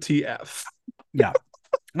WTF. Yeah,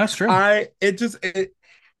 that's true. I it just it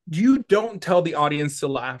you don't tell the audience to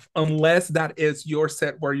laugh unless that is your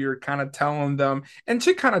set where you're kind of telling them. And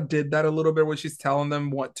she kind of did that a little bit where she's telling them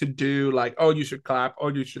what to do, like, oh, you should clap, oh,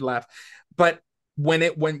 you should laugh. But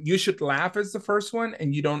when you should laugh is the first one,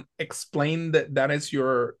 and you don't explain that that is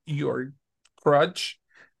your crutch,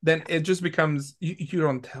 then it just becomes you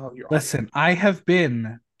don't tell your audience. Listen, I have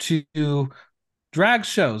been to drag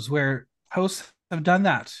shows where hosts have done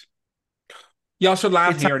that. Y'all should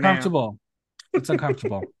laugh It's here now. uncomfortable. It's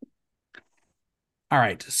uncomfortable. All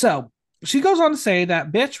right. So she goes on to say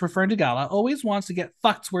that bitch, referring to Gala, always wants to get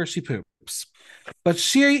fucked where she poops. But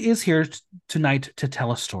she is here tonight to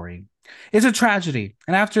tell a story. It's a tragedy.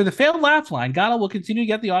 And after the failed laugh line, Gala will continue to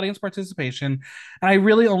get the audience participation. And I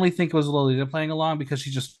really only think it was Lolita playing along because she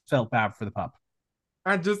just felt bad for the pup.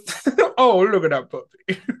 I just oh, look at that puppy.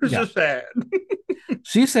 It's Yeah. just sad.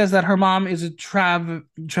 She says that her mom is a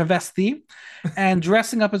travesti and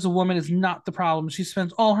dressing up as a woman is not the problem. She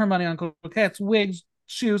spends all her money on coquettes, wigs,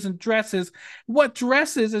 shoes, and dresses. What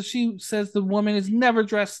dresses? As she says, the woman is never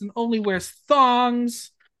dressed and only wears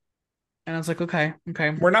thongs. And I was like, okay, okay.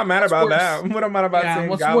 We're not mad What's about worse? that. We're not mad about Yeah, seeing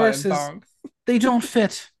what's Gala worse and is thong. they don't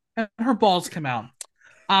fit and her balls come out.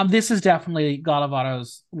 This is definitely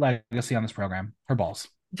Galavato's legacy on this program. Her balls.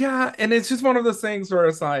 Yeah, and it's just one of those things where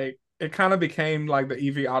it's like it kind of became like the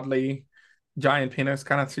Evie Oddly giant penis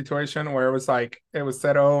kind of situation where it was like it was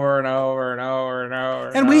said over and over and over and over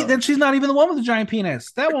and And over. then she's not even the one with the giant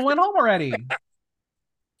penis. That one went home already.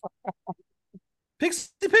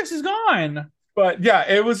 Pixie's gone. But yeah,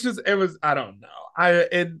 it was I don't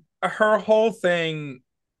know. Her whole thing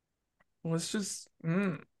was just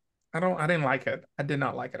I didn't like it. I did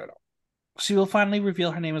not like it at all. She will finally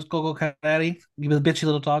reveal her name is Gogo Kareri, the bitchy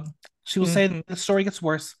little dog. She will say Mm-hmm. that the story gets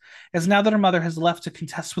worse, as now that her mother has left to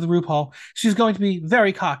contest with RuPaul, she's going to be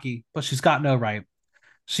very cocky, but she's got no right.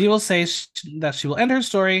 She will say that she will end her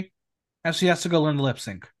story as she has to go learn the lip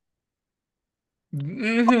sync.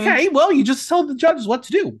 Mm-hmm. Okay, well, you just told the judges what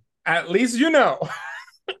to do. At least you know.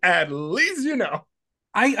 At least you know.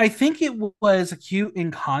 I think it was cute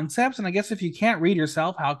in concept, and I guess if you can't read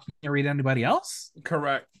yourself, how can you read anybody else?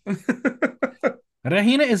 Correct.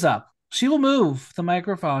 Regina is up. She will move the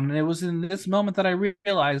microphone, and it was in this moment that I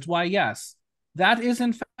realized why, yes, that is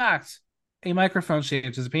in fact a microphone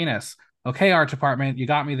shaped as a penis. Okay, art department, you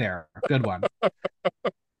got me there. Good one.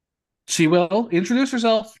 She will introduce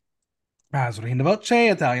herself as Regina Voce,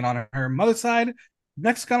 Italian on her mother's side,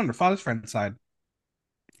 Mexican on her father's friend's side.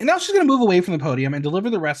 And now she's going to move away from the podium and deliver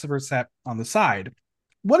the rest of her set on the side.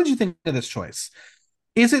 What did you think of this choice?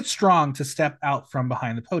 Is it strong to step out from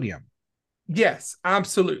behind the podium? Yes,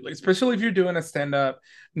 absolutely. Especially if you're doing a stand up.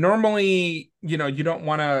 Normally, you don't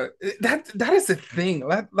want to. That is the thing.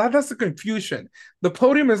 That's the confusion. The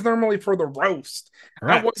podium is normally for the roast.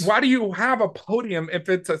 Correct. Why do you have a podium if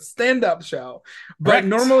it's a stand up show? But Correct.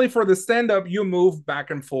 normally for the stand up, you move back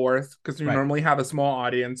and forth because you Right. normally have a small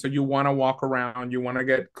audience. So you want to walk around. You want to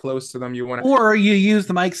get close to them. You want to. Or you use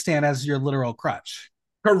the mic stand as your literal crutch.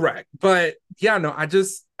 Correct. But yeah, no, I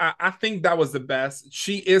think that was the best.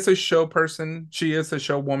 She is a show person. She is a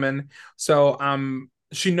show woman. So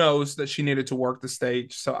she knows that she needed to work the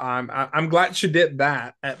stage. So I'm glad she did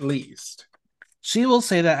that at least. She will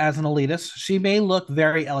say that as an elitist, she may look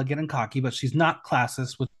very elegant and cocky, but she's not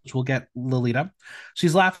classist, which will get Lolita.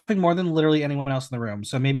 She's laughing more than literally anyone else in the room.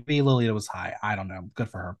 So maybe Lolita was high. I don't know. Good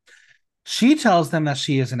for her. She tells them that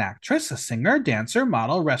she is an actress, a singer, dancer,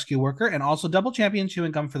 model, rescue worker, and also double champion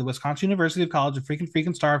chewing gum for the Wisconsin University of College of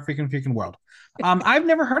freaking star of freaking world. I've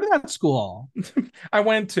never heard of that school. I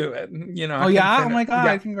went to it. I Oh couldn't yeah, oh finish. my Yeah, god,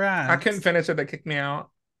 I couldn't congrats. finish it. They kicked me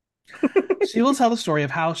out. She will tell the story of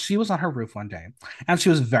how she was on her roof one day, and she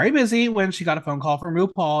was very busy when she got a phone call from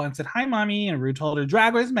RuPaul and said, "Hi, mommy." And Ru told her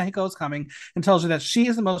Drag Race Mexico is coming and tells her that she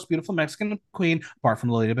is the most beautiful Mexican queen, apart from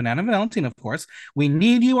Lolita Banana Valentine, of course. We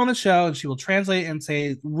need you on the show. And she will translate and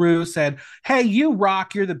say, Ru said, "Hey, you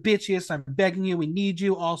rock. You're the bitchiest. I'm begging you. We need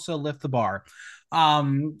you. Also, lift the bar."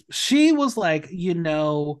 She was like,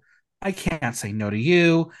 I can't say no to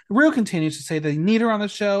you. Ru continues to say they need her on the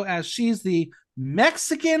show as she's the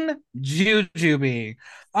Mexican Jujubee.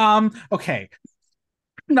 Okay,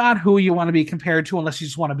 not who you want to be compared to unless you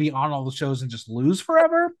just want to be on all the shows and just lose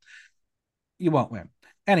forever. You won't win.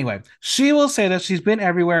 Anyway, she will say that she's been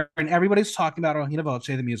everywhere and everybody's talking about Ojina Voce,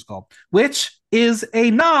 the musical, which is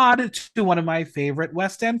a nod to one of my favorite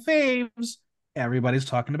West End faves. Everybody's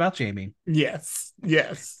talking about Jamie. Yes,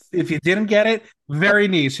 yes. If you didn't get it, very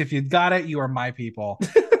niche. If you got it, you are my people.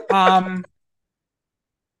 Um,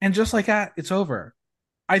 and just like that, it's over.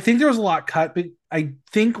 I think there was a lot cut, but I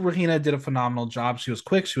think Rahina did a phenomenal job. She was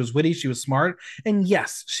quick, she was witty, she was smart, and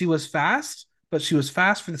yes, she was fast, but she was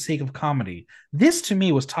fast for the sake of comedy. This to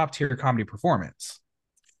me was top tier comedy performance.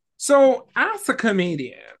 So, as a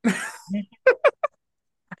comedian,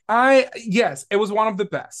 yes, it was one of the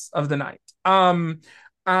best of the night.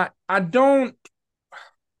 I don't.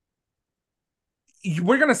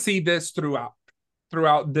 We're gonna see this throughout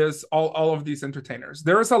this all of these entertainers.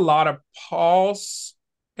 There is a lot of pause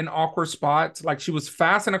and awkward spots. Like she was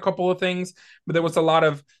fast in a couple of things, but there was a lot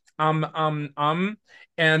of and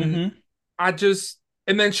Mm-hmm. I just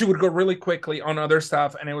and then she would go really quickly on other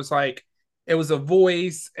stuff, and it was like it was a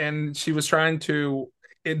voice, and she was trying to.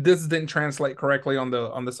 This didn't translate correctly on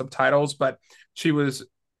the subtitles, but she was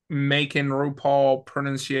making RuPaul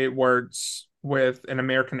pronunciate words with an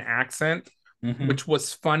American accent, Mm-hmm. which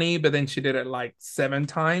was funny, but then she did it like 7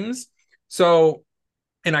 times. So,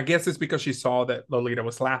 and I guess it's because she saw that Lolita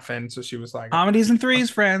was laughing. So she was like, Comedies and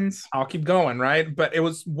threes, friends. I'll keep going, right? But it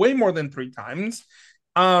was way more than 3 times.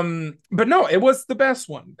 But no, it was the best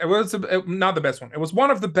one. Not the best one. It was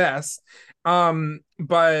one of the best.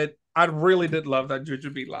 But I really did love that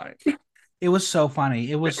Jujubee line. It was so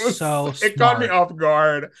funny. It was so It caught me smart. off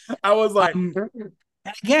guard. I was like, Um,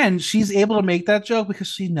 and again, she's able to make that joke because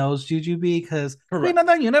she knows Jujubee because we correct. know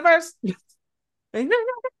the universe.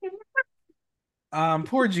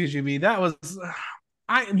 Poor Jujubee. That was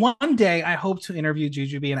I one day I hope to interview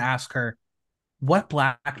Jujubee and ask her what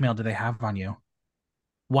blackmail do they have on you?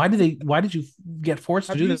 Why did you get forced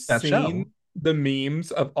to Have you do that seen show? the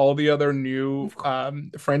memes of all the other new Of course.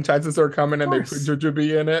 franchises that are coming and they put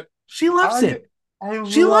Jujubee in it? She loves I it.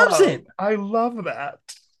 She loves it. I love that.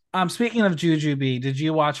 Speaking of Jujubee, did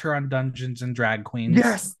you watch her on Dungeons and Drag Queens?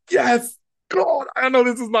 Yes, yes. God, I know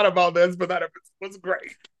this is not about this, but that episode was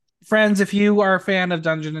great. Friends, if you are a fan of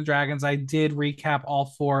Dungeons and Dragons, I did recap all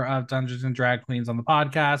four of Dungeons and Drag Queens on the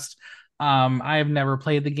podcast. I have never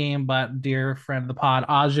played the game, but dear friend of the pod,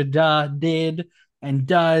 Aja did and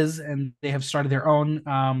does, and they have started their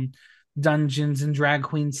own Dungeons and Drag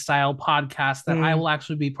Queen style podcast that I Mm. will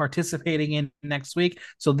actually be participating in next week.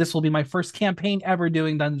 So this will be my first campaign ever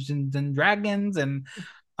doing Dungeons and Dragons and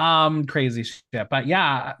crazy shit. But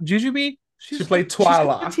yeah, Jujubee, She she's played she's good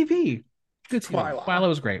Twyla. TV. Good TV. Twyla. Twyla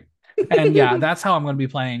was great. And yeah, that's how I'm going to be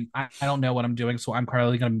playing. I don't know what I'm doing, so I'm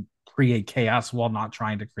probably going to create chaos while not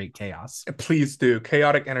trying to create chaos. Please do.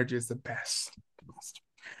 Chaotic energy is the best.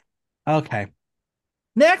 Okay.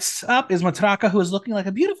 Next up is Matraka, who is looking like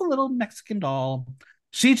a beautiful little Mexican doll.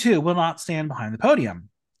 She too will not stand behind the podium.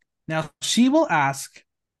 Now, she will ask,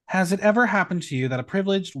 has it ever happened to you that a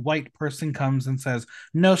privileged white person comes and says,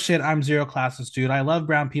 no shit, I'm zero classes, dude. I love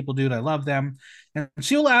brown people, dude. I love them. And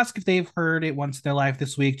she will ask if they've heard it once in their life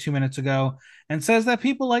this week, 2 minutes ago, and says that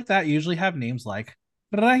people like that usually have names like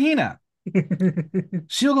Rahina.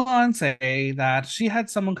 She'll go on and say that she had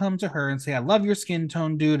someone come to her and say, I love your skin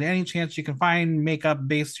tone, dude. Any chance you can find makeup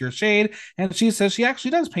based your shade? And she says she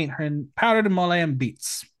actually does paint her in powdered mole and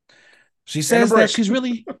beats. She And a says that brick. she's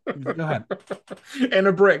really go ahead. And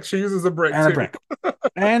a brick. She uses a brick And a too. brick.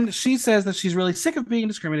 And she says that she's really sick of being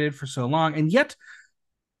discriminated for so long, and yet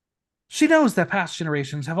she knows that past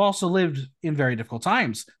generations have also lived in very difficult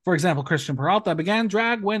times. For example, Christian Peralta began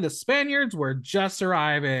drag when the Spaniards were just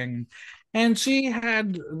arriving. And she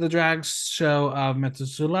had the drag show of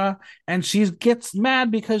Metsusula, and she gets mad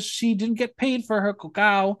because she didn't get paid for her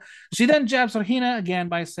cacao. She then jabs Rahina again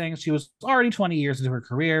by saying she was already 20 years into her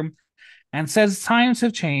career. and says times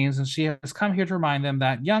have changed and she has come here to remind them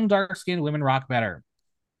that young, dark skinned women rock better.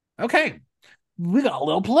 Okay, we got a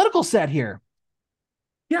little political set here.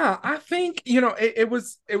 Yeah, I think it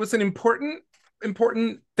was an important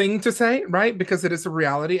thing to say, right? Because it is a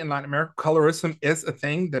reality in Latin America. Colorism is a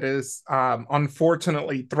thing that is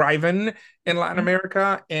unfortunately thriving in Latin Mhm.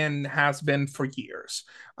 America and has been for years.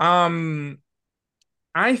 Um,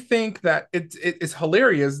 I think that it is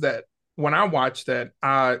hilarious that when I watched it,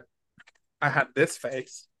 I had this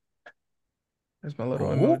face. There's my little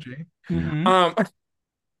Oh. emoji. Mm-hmm. Um,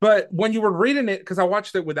 but when you were reading it, because I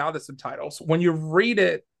watched it without the subtitles, when you read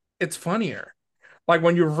it, it's funnier. Like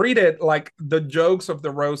when you read it, like the jokes of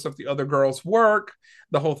the roast of the other girls' work,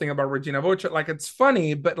 the whole thing about Regina Voce, like it's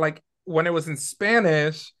funny, but like when it was in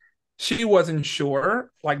Spanish, she wasn't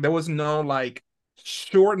sure. Like there was no like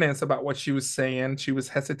sureness about what she was saying. She was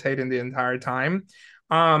hesitating the entire time.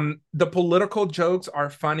 The political jokes are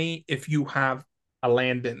funny if you have a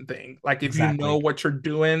landing thing. Like if you know Exactly. what you're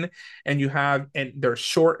doing and you have and they're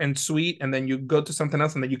short and sweet, and then you go to something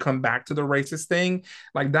else and then you come back to the racist thing,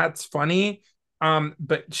 like that's funny.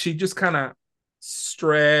 But she just kind of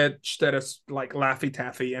stretched at us like Laffy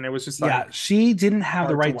Taffy, and it was just Yeah, like she didn't have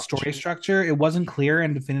the hard to right watch. story structure. It wasn't clear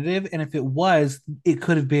and definitive. And if it was, it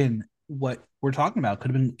could have been what we're talking about.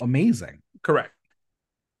 Could have been amazing. Correct.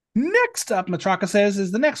 Next up, Matraka says,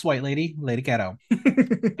 is the next white lady, Lady Cato.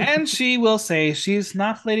 And she will say she's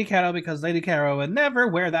not Lady Cato because Lady Cato would never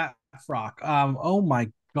wear that frock. Oh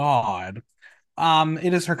my God.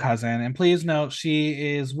 It is her cousin. And please note,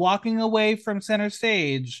 she is walking away from center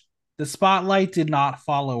stage. The spotlight did not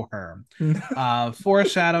follow her.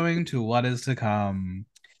 Foreshadowing to what is to come.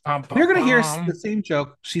 Bum, We're bum, going to hear the bum. same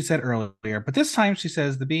joke she said earlier, but this time she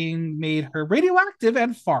says the being made her radioactive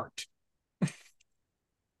and fart.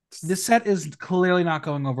 This set is clearly not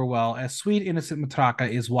going over well, as sweet, innocent Matraka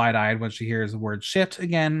is wide eyed when she hears the word shit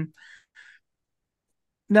again.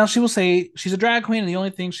 Now, she will say she's a drag queen, and the only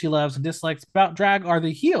thing she loves and dislikes about drag are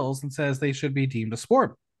the heels, and says they should be deemed a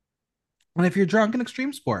sport. And if you're drunk, an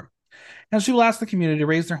extreme sport. And she will ask the community to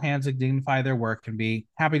raise their hands and dignify their work and be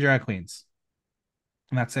happy drag queens.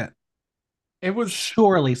 And that's it. It was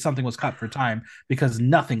Surely something was cut for time because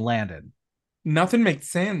nothing landed. nothing makes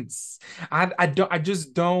sense. I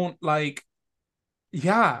just don't like.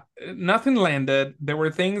 Yeah, nothing landed. There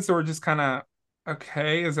were things that were just kind of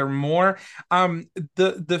okay. Is there more?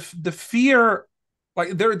 The fear, like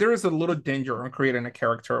there is a little danger on creating a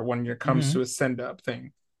character when it comes to Mm-hmm. a send up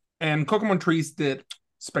thing, and Kokomon Trees did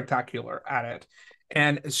spectacular at it,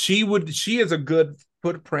 and she is a good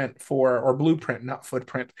footprint for or blueprint, not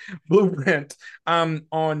footprint, blueprint on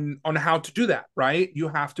how to do that. Right, you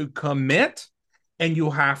have to commit and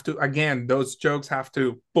you have to again those jokes have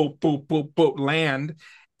to boop boop boop boop land,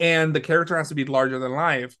 and the character has to be larger than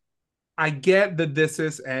life. I get that this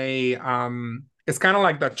is a it's kind of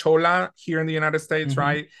like the chola here in the United States, Mm-hmm.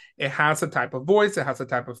 right? It has a type of voice, it has a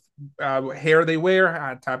type of hair they wear,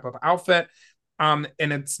 a type of outfit, and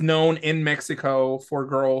it's known in Mexico for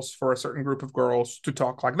girls, for a certain group of girls to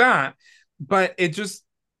talk like that, but it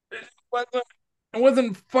wasn't it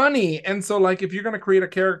wasn't funny. And so, like, if you're gonna create a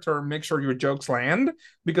character, make sure your jokes land,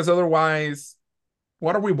 because otherwise,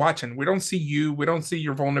 what are we watching? We don't see you. We don't see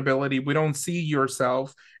your vulnerability. We don't see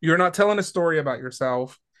yourself. You're not telling a story about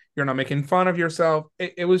yourself. You're not making fun of yourself.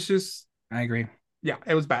 It was just, I agree. yeah,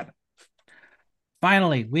 it was bad.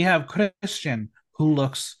 Finally, we have Christian, who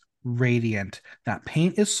looks radiant. That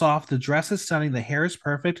paint is soft, the dress is stunning, the hair is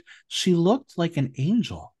perfect. She looked like an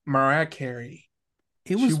angel. Mariah Carey.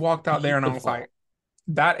 It She was walked out there and I was like,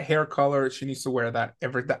 beautiful. that hair color, she needs to wear that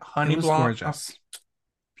every that It honey was blonde. Oh, gorgeous.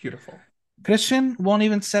 beautiful. Christian won't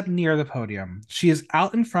even step near the podium. She is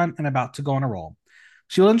out in front and about to go on a roll.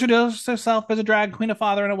 She will introduce herself as a drag queen, a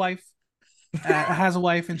father, and a wife. Has a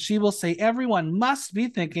wife, and she will say everyone must be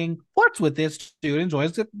thinking, "What's with this dude?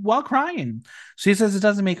 Enjoys it while crying." She says it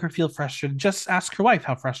doesn't make her feel frustrated. Just ask her wife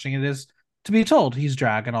how frustrating it is to be told he's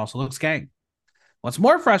drag and also looks gay. What's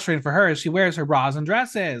more frustrating for her is she wears her bras and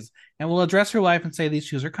dresses and will address her wife and say these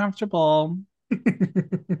shoes are comfortable.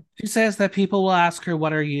 She says that people will ask her,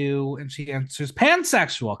 "What are you?" And she answers,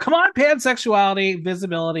 "Pansexual." Come on, pansexuality,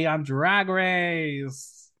 visibility on Drag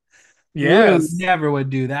Race. Literally Yes. never would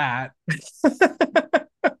do that.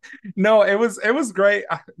 No, it was great.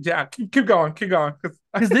 Yeah, keep going, keep going.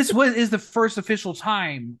 Because this is the first official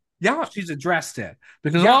time Yeah, she's addressed it.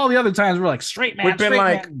 Because yeah. all the other times we're like, We've been straight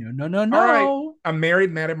like, man. No, no, no, all right, no. a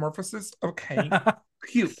married metamorphosis. Okay,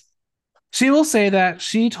 cute. She will say that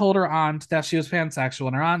she told her aunt that she was pansexual,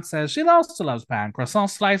 and her aunt says she also loves pan, croissant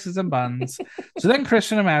slices, and buns. So then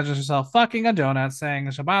Christian imagines herself fucking a donut, saying,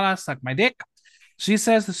 Shabala, suck my dick. She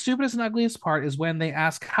says the stupidest and ugliest part is when they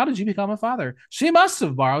ask, "How did you become a father?" She must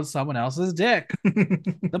have borrowed someone else's dick.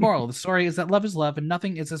 The moral of the story is that love is love and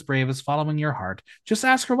nothing is as brave as following your heart. Just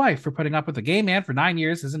ask your wife, for putting up with a gay man for 9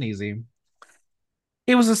 years isn't easy.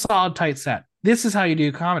 It was a solid, tight set. This is how you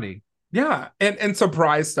do comedy. Yeah, and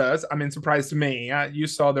surprised us. I mean, surprised me. You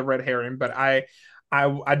saw the red herring, but I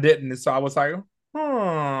didn't. So I was like,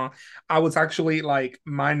 huh. I was actually like,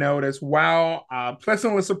 my note is, wow,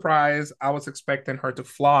 pleasantly surprised. I was expecting her to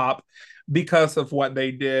flop because of what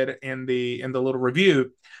they did in the little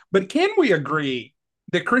review. But can we agree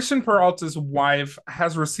that Christian Peralta's wife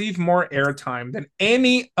has received more airtime than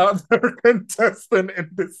any other contestant in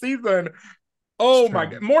the season? It's Oh my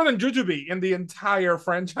true. god, more than Jujubee in the entire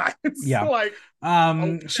franchise. Yeah. Like,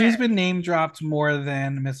 She's okay. been name dropped more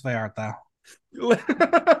than Miss Vallarta.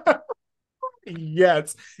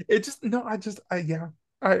 Yes. It just no, yeah.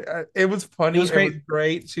 It was It funny. was It was great.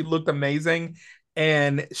 great. She looked amazing.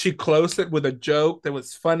 And she closed it with a joke that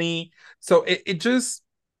was funny. So it just,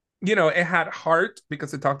 it had heart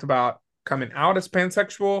because it talked about coming out as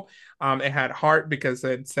pansexual. It had heart because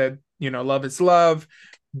it said, love is love.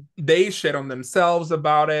 They shit on themselves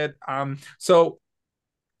about it. So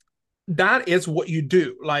that is what you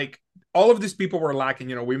do. Like, all of these people were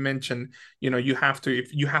lacking. We mentioned, you have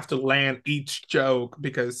to land each joke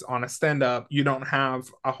because on a stand-up you don't have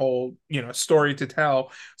a whole, story to tell.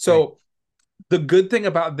 Right. So the good thing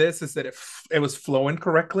about this is that it was flowing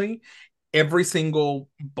correctly. Every single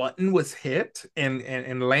button was hit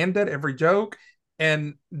and landed, every joke,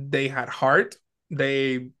 and they had heart.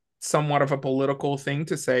 They somewhat of a political thing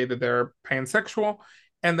to say that they're pansexual,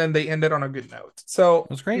 and then they ended on a good note. So, It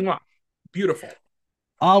was great. mwah, beautiful.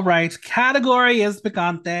 All right. Category is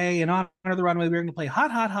picante. In honor of the runway, we're going to play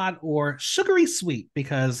hot, hot, hot or sugary sweet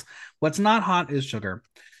because what's not hot is sugar.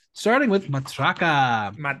 Starting with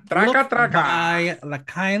Matraca. Matraca Look traca. by La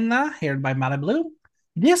Caina, haired by Malibu.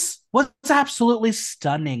 This was absolutely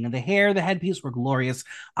stunning. The hair, the headpiece were glorious.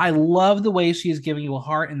 I love the way she is giving you a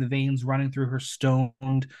heart and the veins running through her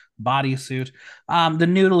stoned bodysuit. The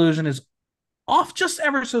nude illusion is off just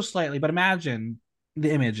ever so slightly, but imagine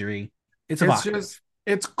the imagery. It's It's evocative. just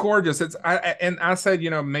it's gorgeous. And I said,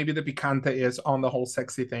 maybe the picante is on the whole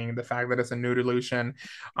sexy thing, the fact that it's a nude illusion.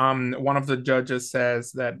 One of the judges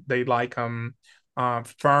says that they like firm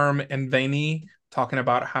and veiny, talking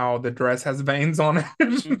about how the dress has veins on it.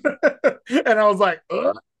 And I was like,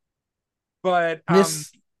 ugh. But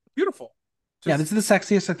This, beautiful. yeah, this Just is the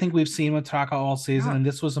sexiest I think we've seen with Taka all season, yeah. and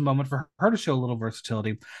this was a moment for her to show a little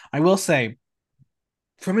versatility. I will say,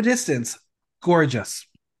 from a distance, gorgeous.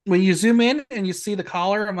 When you zoom in and you see the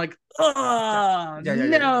collar, I'm like, Yeah. oh Yeah, yeah, yeah,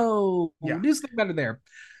 yeah. no, Yeah. do something better there.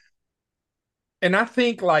 And I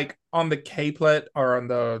think like on the capelet or on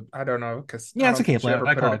the, I don't know, because I Yeah, it's a don't think she capelet. ever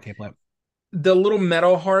I put call it it, a capelet. the little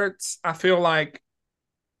metal hearts, I feel like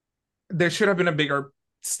there should have been a bigger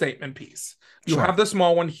statement piece. You have Sure. the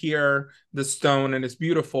small one here, the stone, and it's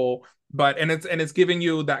beautiful, but and it's giving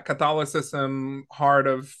you that Catholicism heart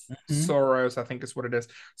of Mhm. Soros, I think is what it is.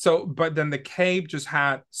 So, but then the cape just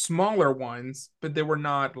had smaller ones, but they were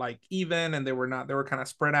not like even, and they were kind of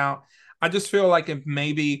spread out. I just feel like if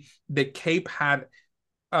maybe the cape had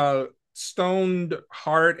a stoned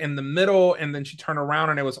heart in the middle and then she turned around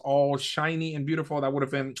and it was all shiny and beautiful, that would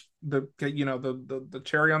have been the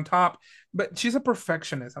cherry on top. But she's a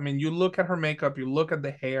perfectionist. I mean, you look at her makeup, you look at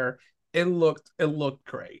the hair, it looked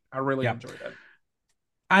great. I really Yeah. enjoyed it.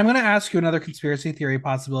 I'm going to ask you another conspiracy theory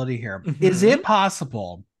possibility here. Is Mm-hmm. it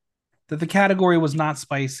possible that the category was not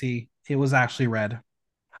spicy? It was actually red.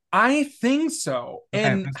 I think so. Okay.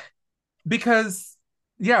 And because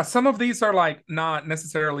yeah, some of these are like not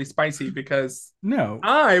necessarily spicy because No.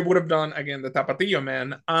 I would have done again the Tapatio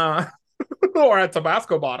man. Or a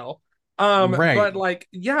Tabasco bottle. Right. But like,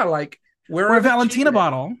 yeah, like Or a wherever Valentina Chile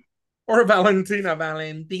bottle. or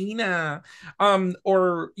Valentina,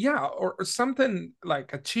 or yeah, or something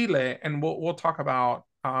like a Chile, and we'll talk about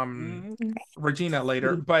Mm, Regina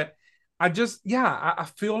later. But I just yeah, I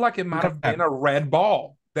feel like it might have okay. been a red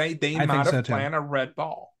ball. They I might think so have too. planned a red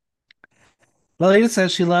ball. Lolita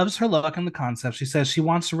says she loves her look and the concept. She says she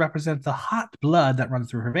wants to represent the hot blood that runs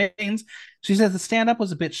through her veins. She says the stand up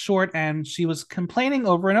was a bit short and she was complaining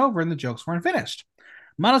over and over and the jokes weren't finished.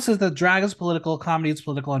 Mono says that drag is political, comedy is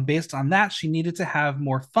political, and based on that, she needed to have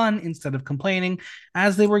more fun instead of complaining,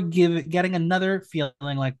 as they were getting another feeling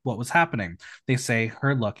like what was happening. They say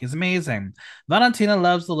her look is amazing. Valentina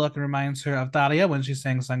loves the look and reminds her of Daria when she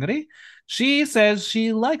sang Sangari. She says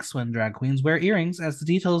she likes when drag queens wear earrings as the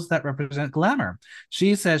details that represent glamour.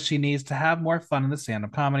 She says she needs to have more fun in the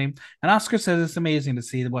stand-up comedy, and Oscar says it's amazing to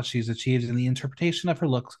see what she's achieved, and the interpretation of her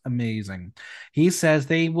looks amazing. He says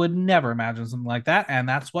they would never imagine something like that, and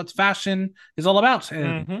that's what fashion is all about,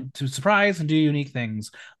 Mm-hmm. to surprise and do unique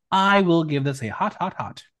things. I will give this a hot, hot,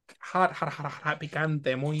 hot. Hot, hot, hot, hot,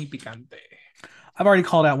 picante, muy picante. I've already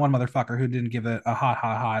called out one motherfucker who didn't give it a hot,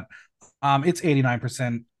 hot, hot. It's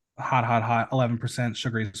 89% hot, hot, hot, 11%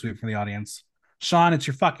 sugary sweet from the audience. Sean, it's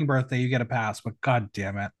your fucking birthday. You get a pass, but god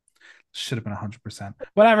damn it. Should have been 100%.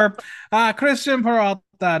 Whatever. Christian Peralta,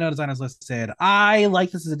 no designers listed. I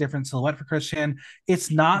like this as a different silhouette for Christian.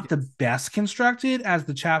 It's not the Yes. best constructed, as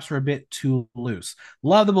the chaps were a bit too loose.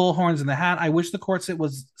 Love the bull horns in the hat. I wish the corset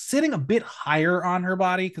was sitting a bit higher on her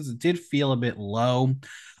body because it did feel a bit low.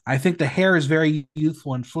 I think the hair is very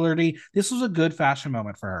youthful and flirty. This was a good fashion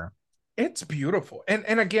moment for her. It's beautiful.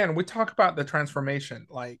 And again, we talk about the transformation.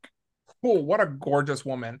 Like, oh, what a gorgeous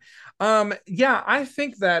woman. Yeah, I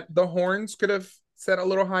think that the horns could have set a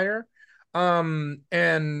little higher.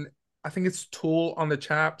 And I think it's tulle on the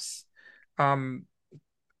chaps. Um,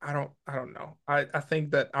 I don't know. I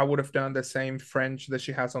think that I would have done the same fringe that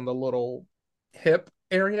she has on the little hip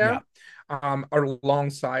Yeah. area,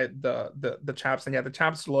 alongside the chaps. And yeah, the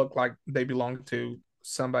chaps look like they belong to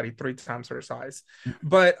somebody three times her size.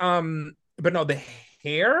 But no, the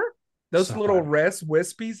hair, those So little good. rest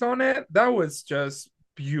wispies on it, that was just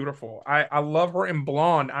beautiful. I love her in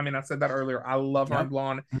blonde. I mean, I said that earlier. I love her in Yep.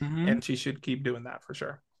 blonde, Mm-hmm. and she should keep doing that for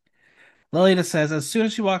sure. Lolita says, as soon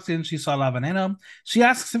as she walks in, she saw La Veneno. She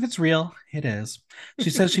asks if it's real. It is. She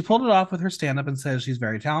says she pulled it off with her stand up and says she's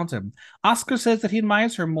very talented. Oscar says that he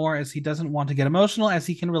admires her more as he doesn't want to get emotional, as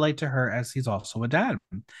he can relate to her as he's also a dad.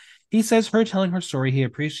 He says her telling her story, he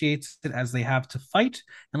appreciates it as they have to fight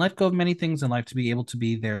and let go of many things in life to be able to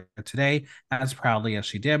be there today as proudly as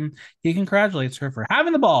she did. He congratulates her for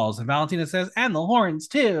having the balls, and Valentina says, and the horns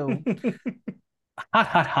too. Hot,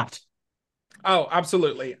 hot, hot. Oh,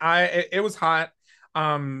 absolutely. It was hot.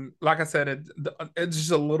 Like I said, it's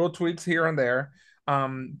just a little tweaks here and there.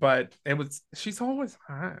 But it was she's always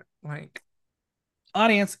hot. Like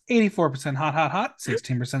Audience 84% hot, hot, hot,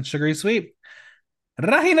 16% sugary sweet.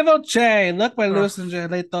 Regina Voce, look by ugh. Luis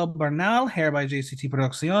Angeleto Bernal, hair by JCT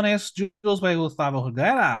Producciones, Jules by Gustavo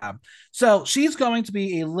Higuera. So she's going to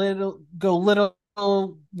be go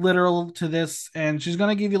literal to this, and she's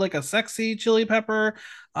going to give you like a sexy chili pepper.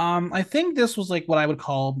 I think this was like what I would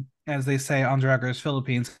call, as they say on Drag Race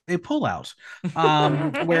Philippines, a pullout,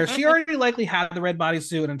 where she already likely had the red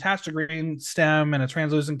bodysuit and attached a green stem and a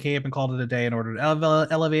translucent cape and called it a day in order to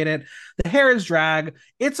elevate it. The hair is drag.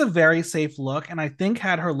 It's a very safe look, and I think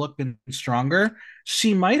had her look been stronger,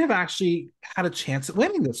 she might have actually had a chance at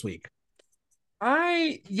winning this week.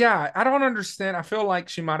 I don't understand. I feel like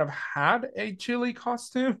she might have had a chili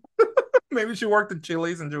costume. Maybe she worked at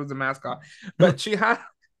Chili's and she was a mascot. But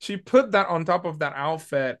she put that on top of that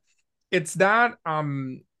outfit. It's that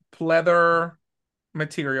pleather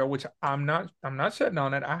material, which I'm not shitting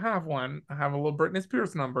on it. I have one. I have a little Britney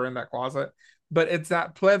Spears number in that closet, but it's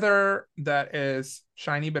that pleather that is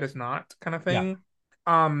shiny but it's not kind of Yeah,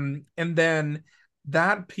 thing. And then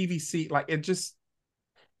that PVC, like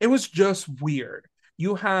it was just weird.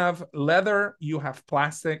 You have leather, you have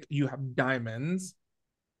plastic, you have diamonds,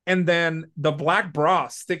 and then the black bra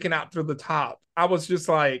sticking out through the top. I was just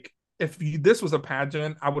like, this was a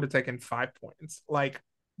pageant, I would have taken 5 points. Like,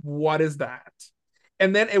 what is that?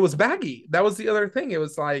 And then it was baggy. That was the other thing. It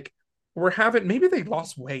was like we're having maybe they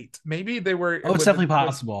lost weight. Maybe they were oh, it's with definitely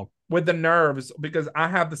possible. the nerves because I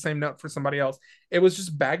have the same note for somebody else. It was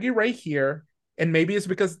just baggy right here, and maybe it's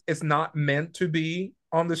because it's not meant to be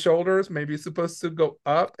on the shoulders. Maybe it's supposed to go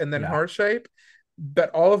up and then Yeah, heart shape, but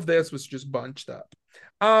all of this was just bunched up.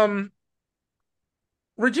 Um,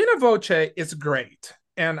 Regina Voce is great,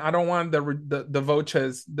 and I don't want the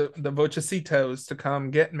Voces the Vocecitos to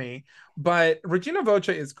come get me, but Regina Voce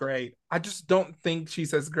is great. I just don't think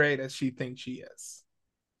she's as great as she thinks she is.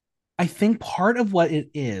 I think part of what it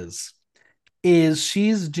is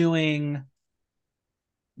she's doing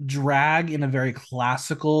drag in a very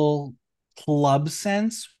classical club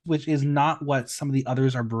sense, which is not what some of the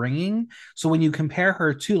others are bringing. So when you compare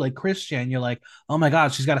her to like Christian, you're like, oh my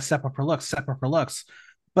God, she's got to step up her looks, step up her looks.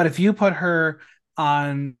 But if you put her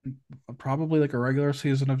on probably like a regular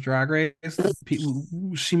season of Drag Race,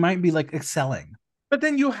 she might be like excelling. But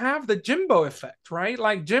then you have the Jimbo effect, right?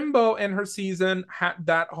 Like Jimbo in her season had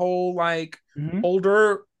that whole like Mm-hmm.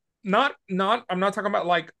 older, not I'm not talking about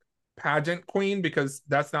like pageant queen because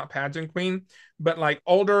that's not pageant queen, but like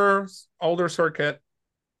older circuit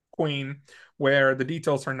queen where the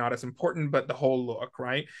details are not as important, but the whole look,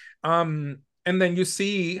 right? And then you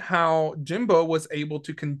see how Jimbo was able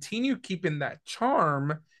to continue keeping that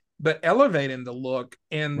charm, but elevating the look.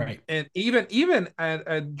 And Right. even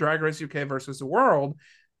at Drag Race UK versus the World,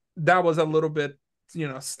 that was a little bit,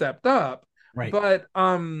 stepped up. Right. But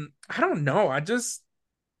I don't know. I just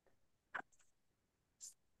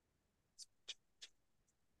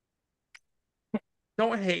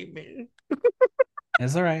don't hate me.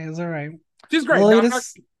 It's all right. It's all right. She's great. No, Lolita,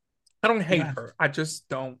 I don't go hate ahead. her. I just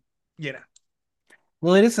don't, you know.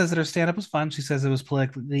 Lolita says that her stand up was fun. She says it was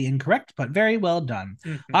politically incorrect, but very well done.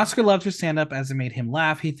 Mhm. Oscar loved her stand up as it made him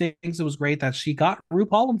laugh. He thinks it was great that she got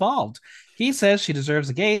RuPaul involved. He says she deserves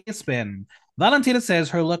a gay spin. Valentina says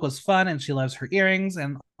her look was fun and she loves her earrings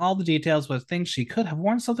and all the details, but thinks she could have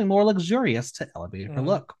worn something more luxurious to elevate her Mm.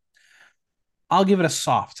 look. I'll give it a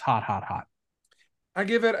soft, hot, hot, hot. I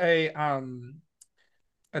give it a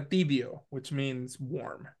tibio, which means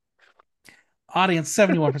warm. Audience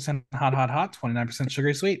 71% hot, hot, hot, 29%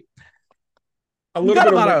 sugary sweet. A little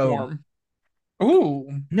bit of Galavado, lukewarm.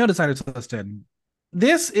 Ooh. no designers listed.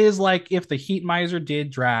 This is like if the Heat Miser did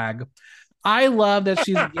drag. I love that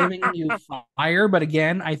she's giving you fire, but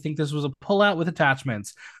again, I think this was a pullout with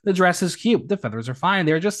attachments. The dress is cute. The feathers are fine.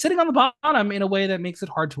 They're just sitting on the bottom in a way that makes it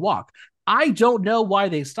hard to walk. I don't know why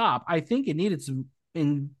they stop. I think it needed to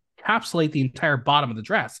encapsulate the entire bottom of the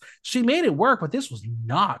dress. She made it work, but this was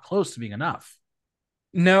not close to being enough.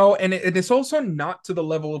 No, and it's also not to the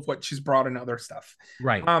level of what she's brought in other stuff.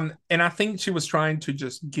 Right. And I think she was trying to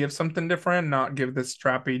just give something different, not give this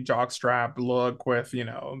strappy jock strap look with,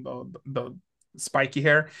 the spiky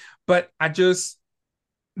hair. But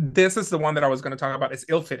this is the one that I was going to talk about. It's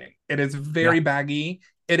ill-fitting. It is Yeah. very baggy.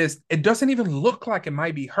 It doesn't even look like it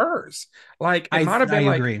might be hers. Like it I might have I been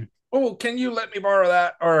like, agree. oh, can you let me borrow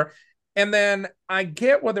that? And then I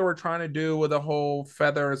get what they were trying to do with the whole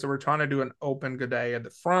feathers. They were trying to do an open goudet at the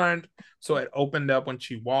front. So it opened up when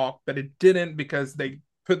she walked, but it didn't because they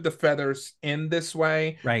put the feathers in this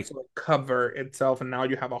way. Right. So it cover itself. And now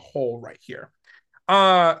you have a hole right here.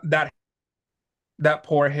 That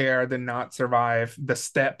poor hair did not survive the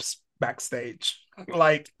steps backstage.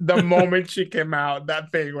 Like the moment she came out,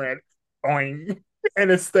 that thing went boing,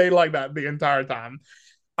 and it stayed like that the entire time.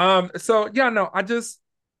 So yeah, no, I just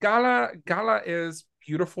Gala is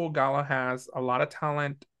beautiful. Gala has a lot of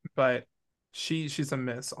talent, but she's a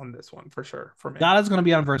miss on this one for sure for me. God is going to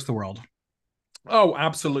be on Verse the World. Oh,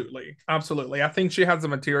 absolutely. Absolutely. I think she has the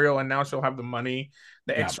material and now she'll have the money,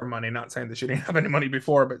 the Yeah. extra money. Not saying that she didn't have any money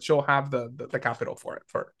before, but she'll have the capital for it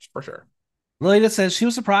for sure. Lolita says she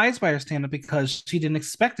was surprised by her stand up because she didn't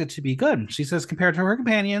expect it to be good. She says, compared to her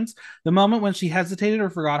companions, the moment when she hesitated or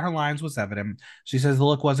forgot her lines was evident. She says the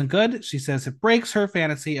look wasn't good. She says it breaks her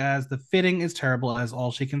fantasy as the fitting is terrible as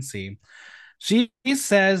all she can see. She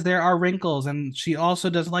says there are wrinkles and she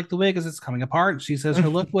also doesn't like the wig as it's coming apart. She says her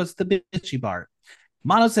look was the bitchy part.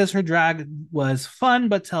 Mono says her drag was fun,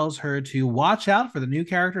 but tells her to watch out for the new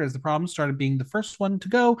character as the problem started being the first one to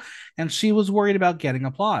go, and she was worried about getting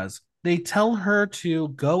applause. They tell her to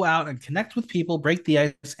go out and connect with people, break the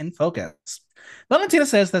ice, and focus. Valentina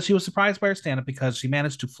says that she was surprised by her stand up because she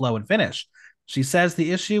managed to flow and finish. She says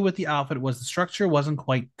the issue with the outfit was the structure wasn't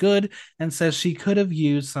quite good and says she could have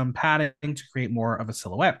used some padding to create more of a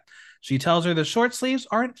silhouette. She tells her the short sleeves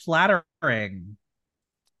aren't flattering.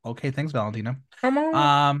 Okay, thanks, Valentina. Come on.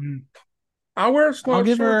 Um, I wear I'll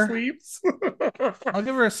give short her sleeves. I'll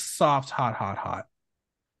give her a soft, hot, hot, hot.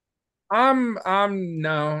 I'm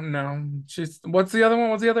no, no. She's what's the other one?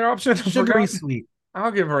 What's the other option? I Sugary forgot. sweet.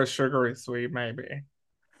 I'll give her a sugary sweet, maybe.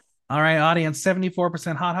 All right, audience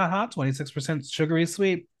 74% hot, hot, hot, 26% sugary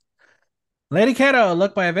sweet. Lady Keto,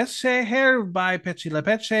 look by Avesce, hair by Pechi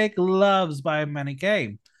Lepeche, gloves by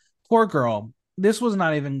Manique. Poor girl. This was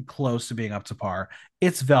not even close to being up to par.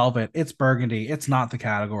 It's velvet, it's burgundy, it's not the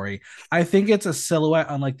category. I think it's a silhouette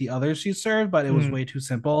unlike the others she served, but it was Mm. way too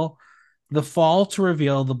simple. The fall to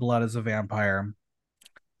reveal the blood as a vampire.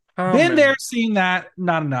 Oh Been man. there, seen that,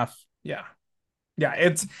 not enough. Yeah. Yeah,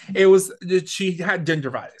 it was she had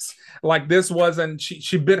gingivitis. Like this wasn't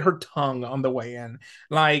she bit her tongue on the way in.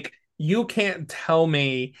 Like you can't tell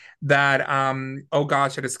me that oh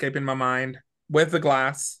gosh, it escaping my mind with the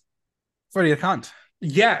glass. Freddie a cunt.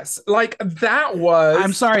 Yes, like that I'm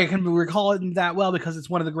was sorry, I can recall it that well because it's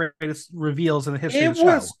one of the greatest reveals in the history of it the show.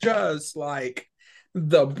 was just like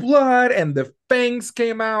the blood and the fangs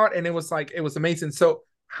came out and it was like it was amazing. So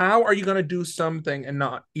how are you going to do something and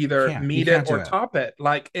not either You meet it can't do or it. top it?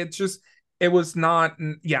 Like it's just it was not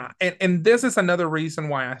yeah. And this is another reason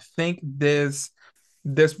why I think this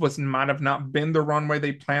was might have not been the runway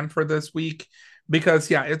they planned for this week because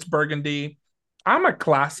yeah, it's burgundy. I'm a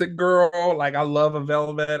classic girl. Like I love a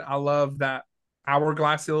velvet. I love that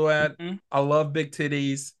hourglass silhouette. Mhm. I love big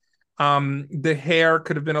titties. The hair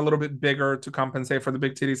could have been a little bit bigger to compensate for the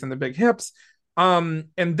big titties and the big hips. And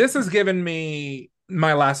this has given me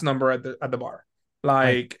my last number at the bar.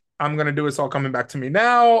 Right. Like I'm gonna do It's All Coming Back to Me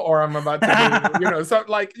Now, or I'm about to do, so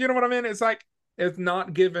like you know what I mean? It's like it's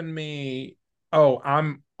not giving me, oh,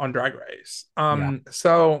 I'm on Drag Race. Yeah.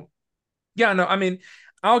 So yeah, no, I mean,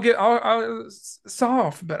 I'll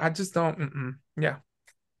soft, but I just don't. Yeah.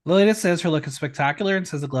 Lolita says her look is spectacular and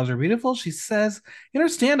says the gloves are beautiful. She says in her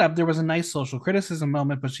stand up, there was a nice social criticism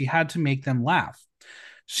moment, but she had to make them laugh.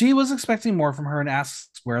 She was expecting more from her and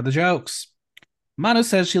asks, where are the jokes? Manu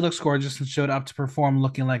says she looks gorgeous and showed up to perform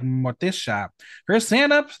looking like Morticia. Her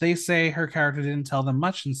stand up, they say her character didn't tell them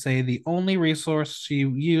much and say the only resource she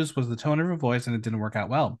used was the tone of her voice and it didn't work out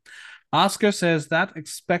well. Oscar says that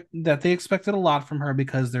they expected a lot from her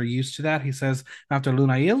because they're used to that. He says after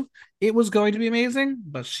Lunail, it was going to be amazing,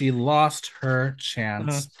 but she lost her Mhm.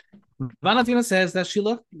 chance. Valentina says that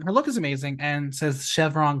her look is amazing and says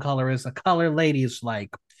chevron color is a color ladies like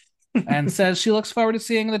and says she looks forward to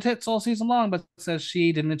seeing the tits all season long, but says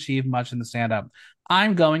she didn't achieve much in the stand up.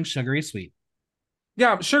 I'm going sugary sweet.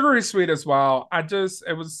 Yeah, sugary sweet as well. I just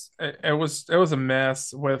it was a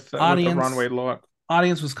mess with the Audience runway look.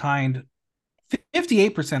 audience was kind.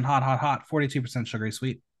 58% hot, hot, hot, 42% sugary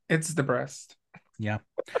sweet. It's the breast. Yeah.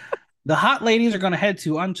 The hot ladies are going to head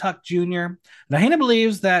to Untucked Junior. Nahina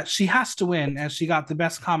believes that she has to win as she got the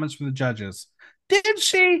best comments from the judges. Did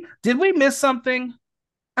she? Did we miss something?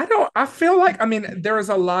 I feel like, I mean, there is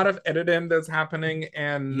a lot of editing that's happening,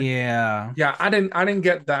 and Yeah. yeah, I didn't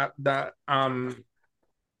get that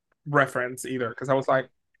reference either, because I was like,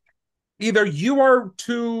 either you are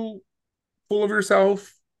too full of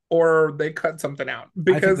yourself or they cut something out, I think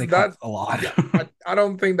they because cut that, a lot. yeah, I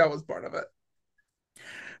don't think that was part of it.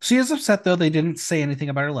 She is upset, though, they didn't say anything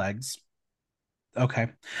about her legs. Okay.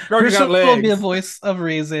 Girl, you got Christian will be a legs. voice of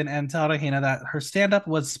reason and tell Rahina that her stand up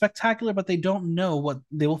was spectacular, but they don't know what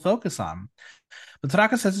they will focus on. But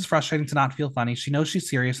Tanaka says it's frustrating to not feel funny. She knows she's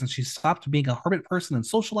serious and she's stopped being a hermit person and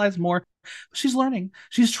socialize more. But she's learning.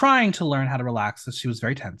 She's trying to learn how to relax as she was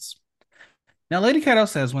very tense. Now, Lady Kato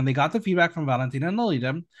says when they got the feedback from Valentina and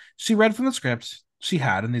Lolita, she read from the script she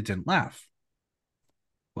had and they didn't laugh.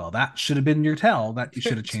 Well, that should have been your tell that you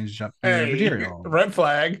should have changed up your Hey, material. red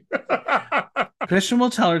flag. Christian will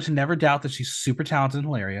tell her to never doubt that she's super talented and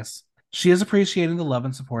hilarious. She is appreciating the love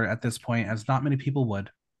and support at this point, as not many people would.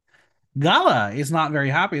 Gala is not very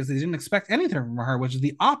happy as they didn't expect anything from her, which is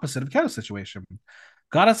the opposite of Keto's situation.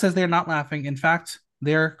 Gala says they're not laughing. In fact,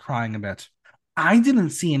 they're crying a bit. I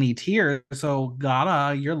didn't see any tears, so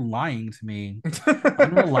Gala, you're lying to me.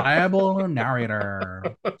 Unreliable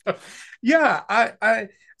narrator. Yeah,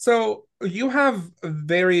 so you have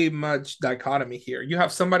very much dichotomy here. You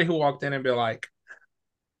have somebody who walked in and be like,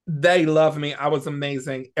 they love me. I was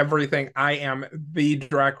amazing. Everything. I am the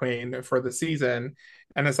drag queen for the season.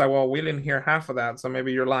 And it's like, well, we didn't hear half of that. So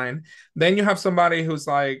maybe you're lying. Then you have somebody who's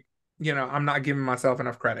like, I'm not giving myself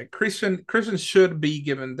enough credit. Christians should be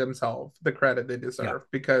giving themselves the credit they Yeah, deserve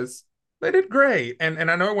because they did great. And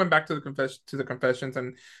I know I went back to the confessions,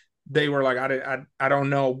 and they were like, I don't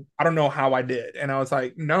know how I did. And I was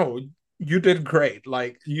like, no, you did great.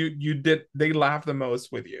 Like you did, they laughed the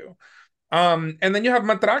most with you. And then you have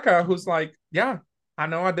Matraka, who's like, yeah, I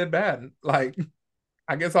know I did bad. Like,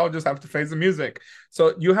 I guess I'll just have to face the music.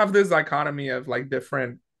 So you have this dichotomy of like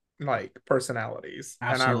different like personalities, and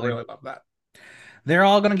I absolutely. really love that. They're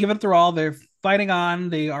all going to give it their all. They're fighting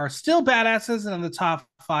on. They are still badasses and in the top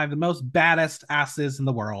five, the most baddest asses in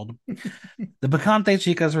the world. The Picante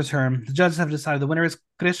Chicas return. The judges have decided the winner is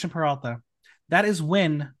Christian Peralta. That is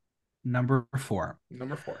win number 4.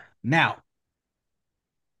 Number 4. Now,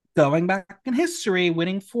 going back in history,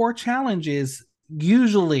 winning 4 challenges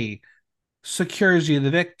usually secures you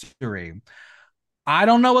the victory. I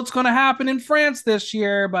don't know what's going to happen in France this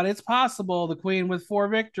year, but it's possible the queen with 4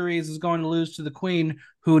 victories is going to lose to the queen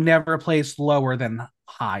who never placed lower than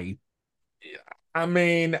high. Yeah. I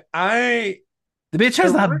mean, I The bitch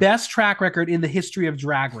has the the best track record in the history of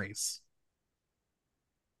Drag Race.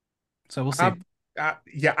 So we'll I, see.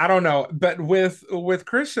 yeah, I don't know, but with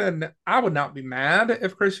Christian, I would not be mad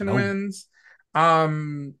if Christian No, wins. I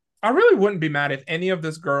really wouldn't be mad if any of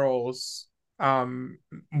these girls win.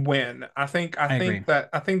 I agree. I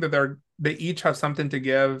think that they each have something to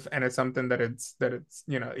give, and it's something that it's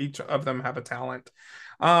each of them have a talent.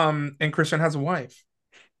 And Christian has a wife.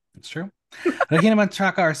 It's true. Rahina and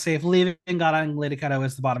Chaka are safe, leaving Gata and Lady Kato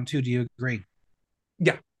as the bottom 2. Do you agree?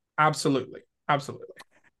 Yeah, absolutely, absolutely.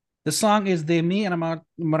 The song is De Mi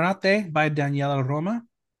Enamorate by Daniela Roma.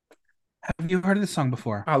 Have you heard of this song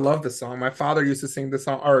before? I love this song. My father used to sing this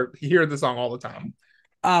song or hear the song all the time.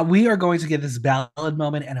 We are going to get this ballad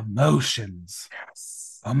moment and emotions.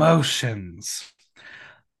 Yes. Emotions.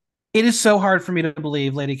 It is so hard for me to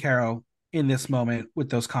believe Lady Caro in this moment with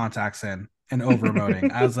those contacts in and over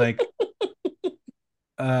emoting. I was like,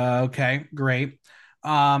 okay, great.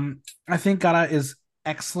 I think Gara is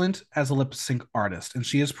excellent as a lip sync artist, and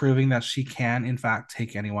she is proving that she can, in fact,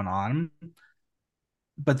 take anyone on.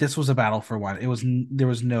 But this was a battle for one. There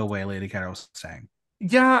was no way Lady Caro was staying.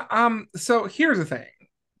 Yeah, so here's the thing.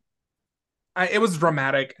 It was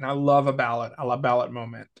dramatic and I love a ballad. I love ballad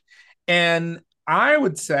moment. And I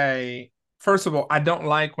would say, first of all, I don't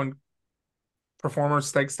like when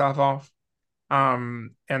performers take stuff off.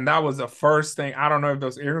 And that was the first thing. I don't know if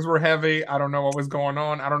those earrings were heavy. I don't know what was going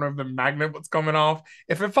on. I don't know if the magnet was coming off.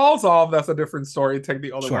 If it falls off, that's a different story. Take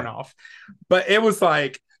the other one Sure. off. But it was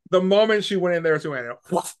like the moment she went in there, she went,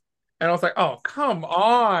 woof, and I was like, oh, come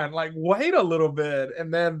on. Like, wait a little bit.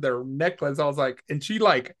 And then their necklace, I was like, and she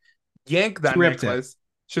like yanked She that ripped it. necklace.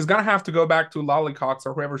 She's gonna have to go back to Lollycox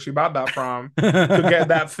or whoever she bought that from to get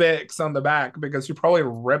that fix on the back because she probably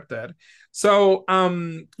ripped it. So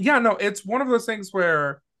yeah, no, it's one of those things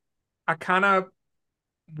where I kind of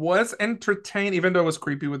was entertained, even though it was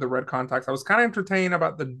creepy with the red contacts. I was kind of entertained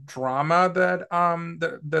about the drama that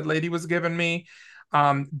that lady was giving me.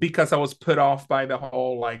 Because I was put off by the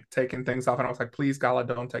whole like taking things off, and I was like, please, Gala,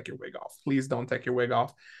 don't take your wig off. Please don't take your wig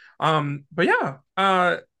off. But yeah,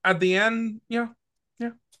 at the end, yeah,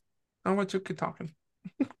 yeah, I'll let you keep talking.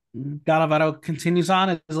 Galavado continues on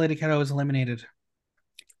as Lady Caro is eliminated.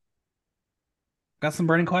 Got some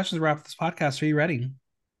burning questions to wrap up this podcast. Are you ready?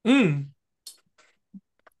 Mm,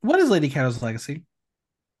 What is Lady Caro's legacy?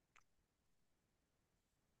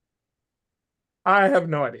 I have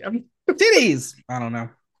no idea. Titties. I don't know.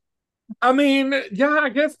 I mean, yeah, I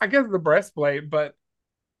guess the breastplate, but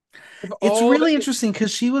with It's all really the interesting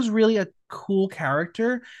because she was really a cool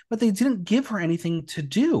character, but they didn't give her anything to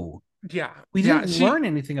do. yeah, We yeah, didn't learn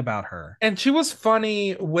anything about her. she was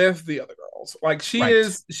funny with the other girls. Like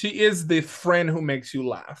Right. she is the friend who makes you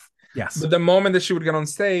laugh. Yes. But the moment that she would get on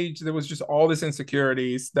stage, there was just all these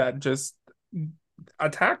insecurities that just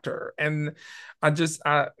attacked her. And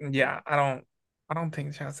yeah, I don't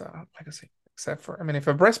think she has a legacy. Except for, I mean, if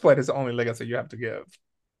a breastplate is the only legacy you have to give,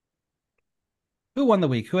 Who won the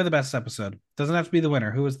week? Who had the best episode? Doesn't have to be the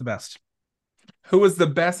winner. Who was the best? who was the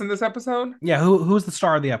best in this episode? Yeah, who was the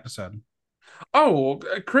star of the episode? Oh,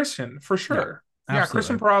 Christian for Yeah, sure. Yeah,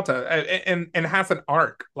 Christian absolutely. Peralta, and has an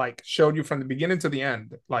arc like showed you from the beginning to the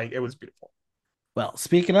end. Like it was beautiful. Well,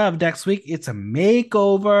 speaking of next week, it's a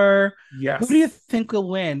makeover. Who do you Yes, think will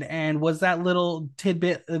win? And was that little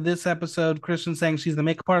tidbit of this episode, Christian saying she's the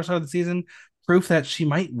makeup artist of the season, proof that she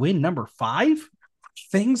might win number five?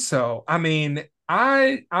 think so. I mean,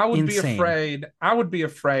 I would be Insane. afraid. I would be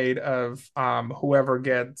afraid of whoever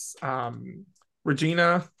gets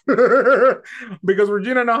Regina because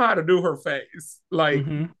Regina know how to do her face. Like,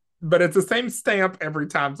 Mm-hmm. but it's the same stamp every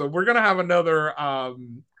time. So we're gonna have another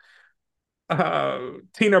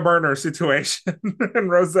Tina Burner situation and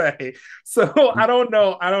Rose. So I don't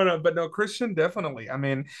know, but no, Christian definitely. I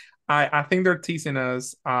mean, I think they're teasing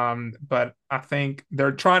us, but I think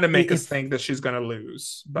they're trying to make us If think that she's gonna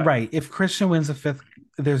lose. But right, if Christian wins the fifth,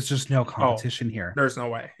 there's just no oh, competition here. there's no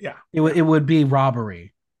way. Yeah, It yeah. it would be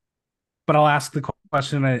robbery. But I'll ask the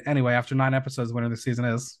question anyway. After 9 episodes, the winner of the season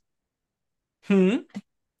is Hmm.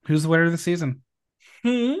 who's the winner of the season?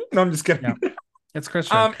 No, I'm just Yeah, kidding. it's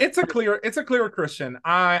Christian. It's a clear Christian.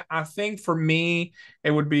 I think for me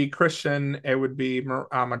it would be Christian. It would be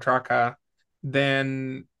Matraka.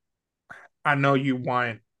 Then I know you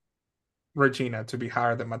want Regina to be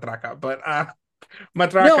higher than Matraka, but No, I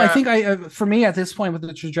Matraka, think for me at this point with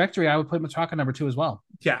the trajectory, I would put Matraka number two as well.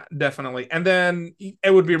 yeah, definitely. And then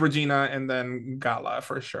it would be Regina and then Gala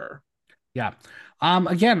for sure. Yeah.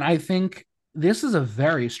 Again, I think this is a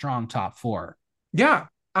very strong top four. Yeah, This is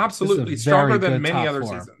a absolutely. Stronger very than good many top other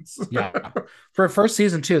four. seasons. Yeah. For a first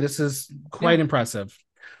season, too, this is Yeah. quite impressive.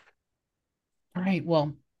 All right.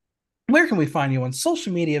 Well, where can we find you on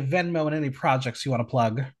social media, Venmo, and any projects you want to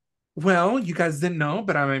plug? Well, you guys didn't know,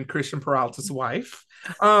 but I'm Christian Peralta's wife.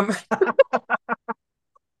 Um,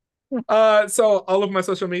 so all of my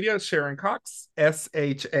social media is Sharon Cocx,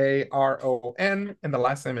 Sharon, and the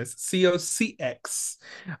last name is Cocx.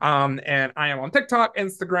 And I am on TikTok,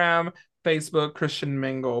 Instagram, Facebook, Christian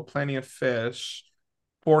Mingle, Plenty of Fish,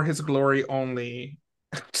 For His Glory Only.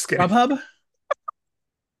 Just kidding. Grubhub?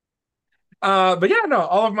 But yeah, no,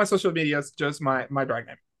 all of my social media is just my drag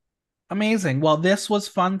name. Amazing. Well, this was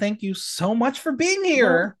fun. Thank you so much for being Well,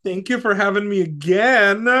 here. thank you for having me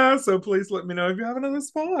again. So please let me know if you have another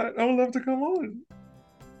spot. I would love to come on.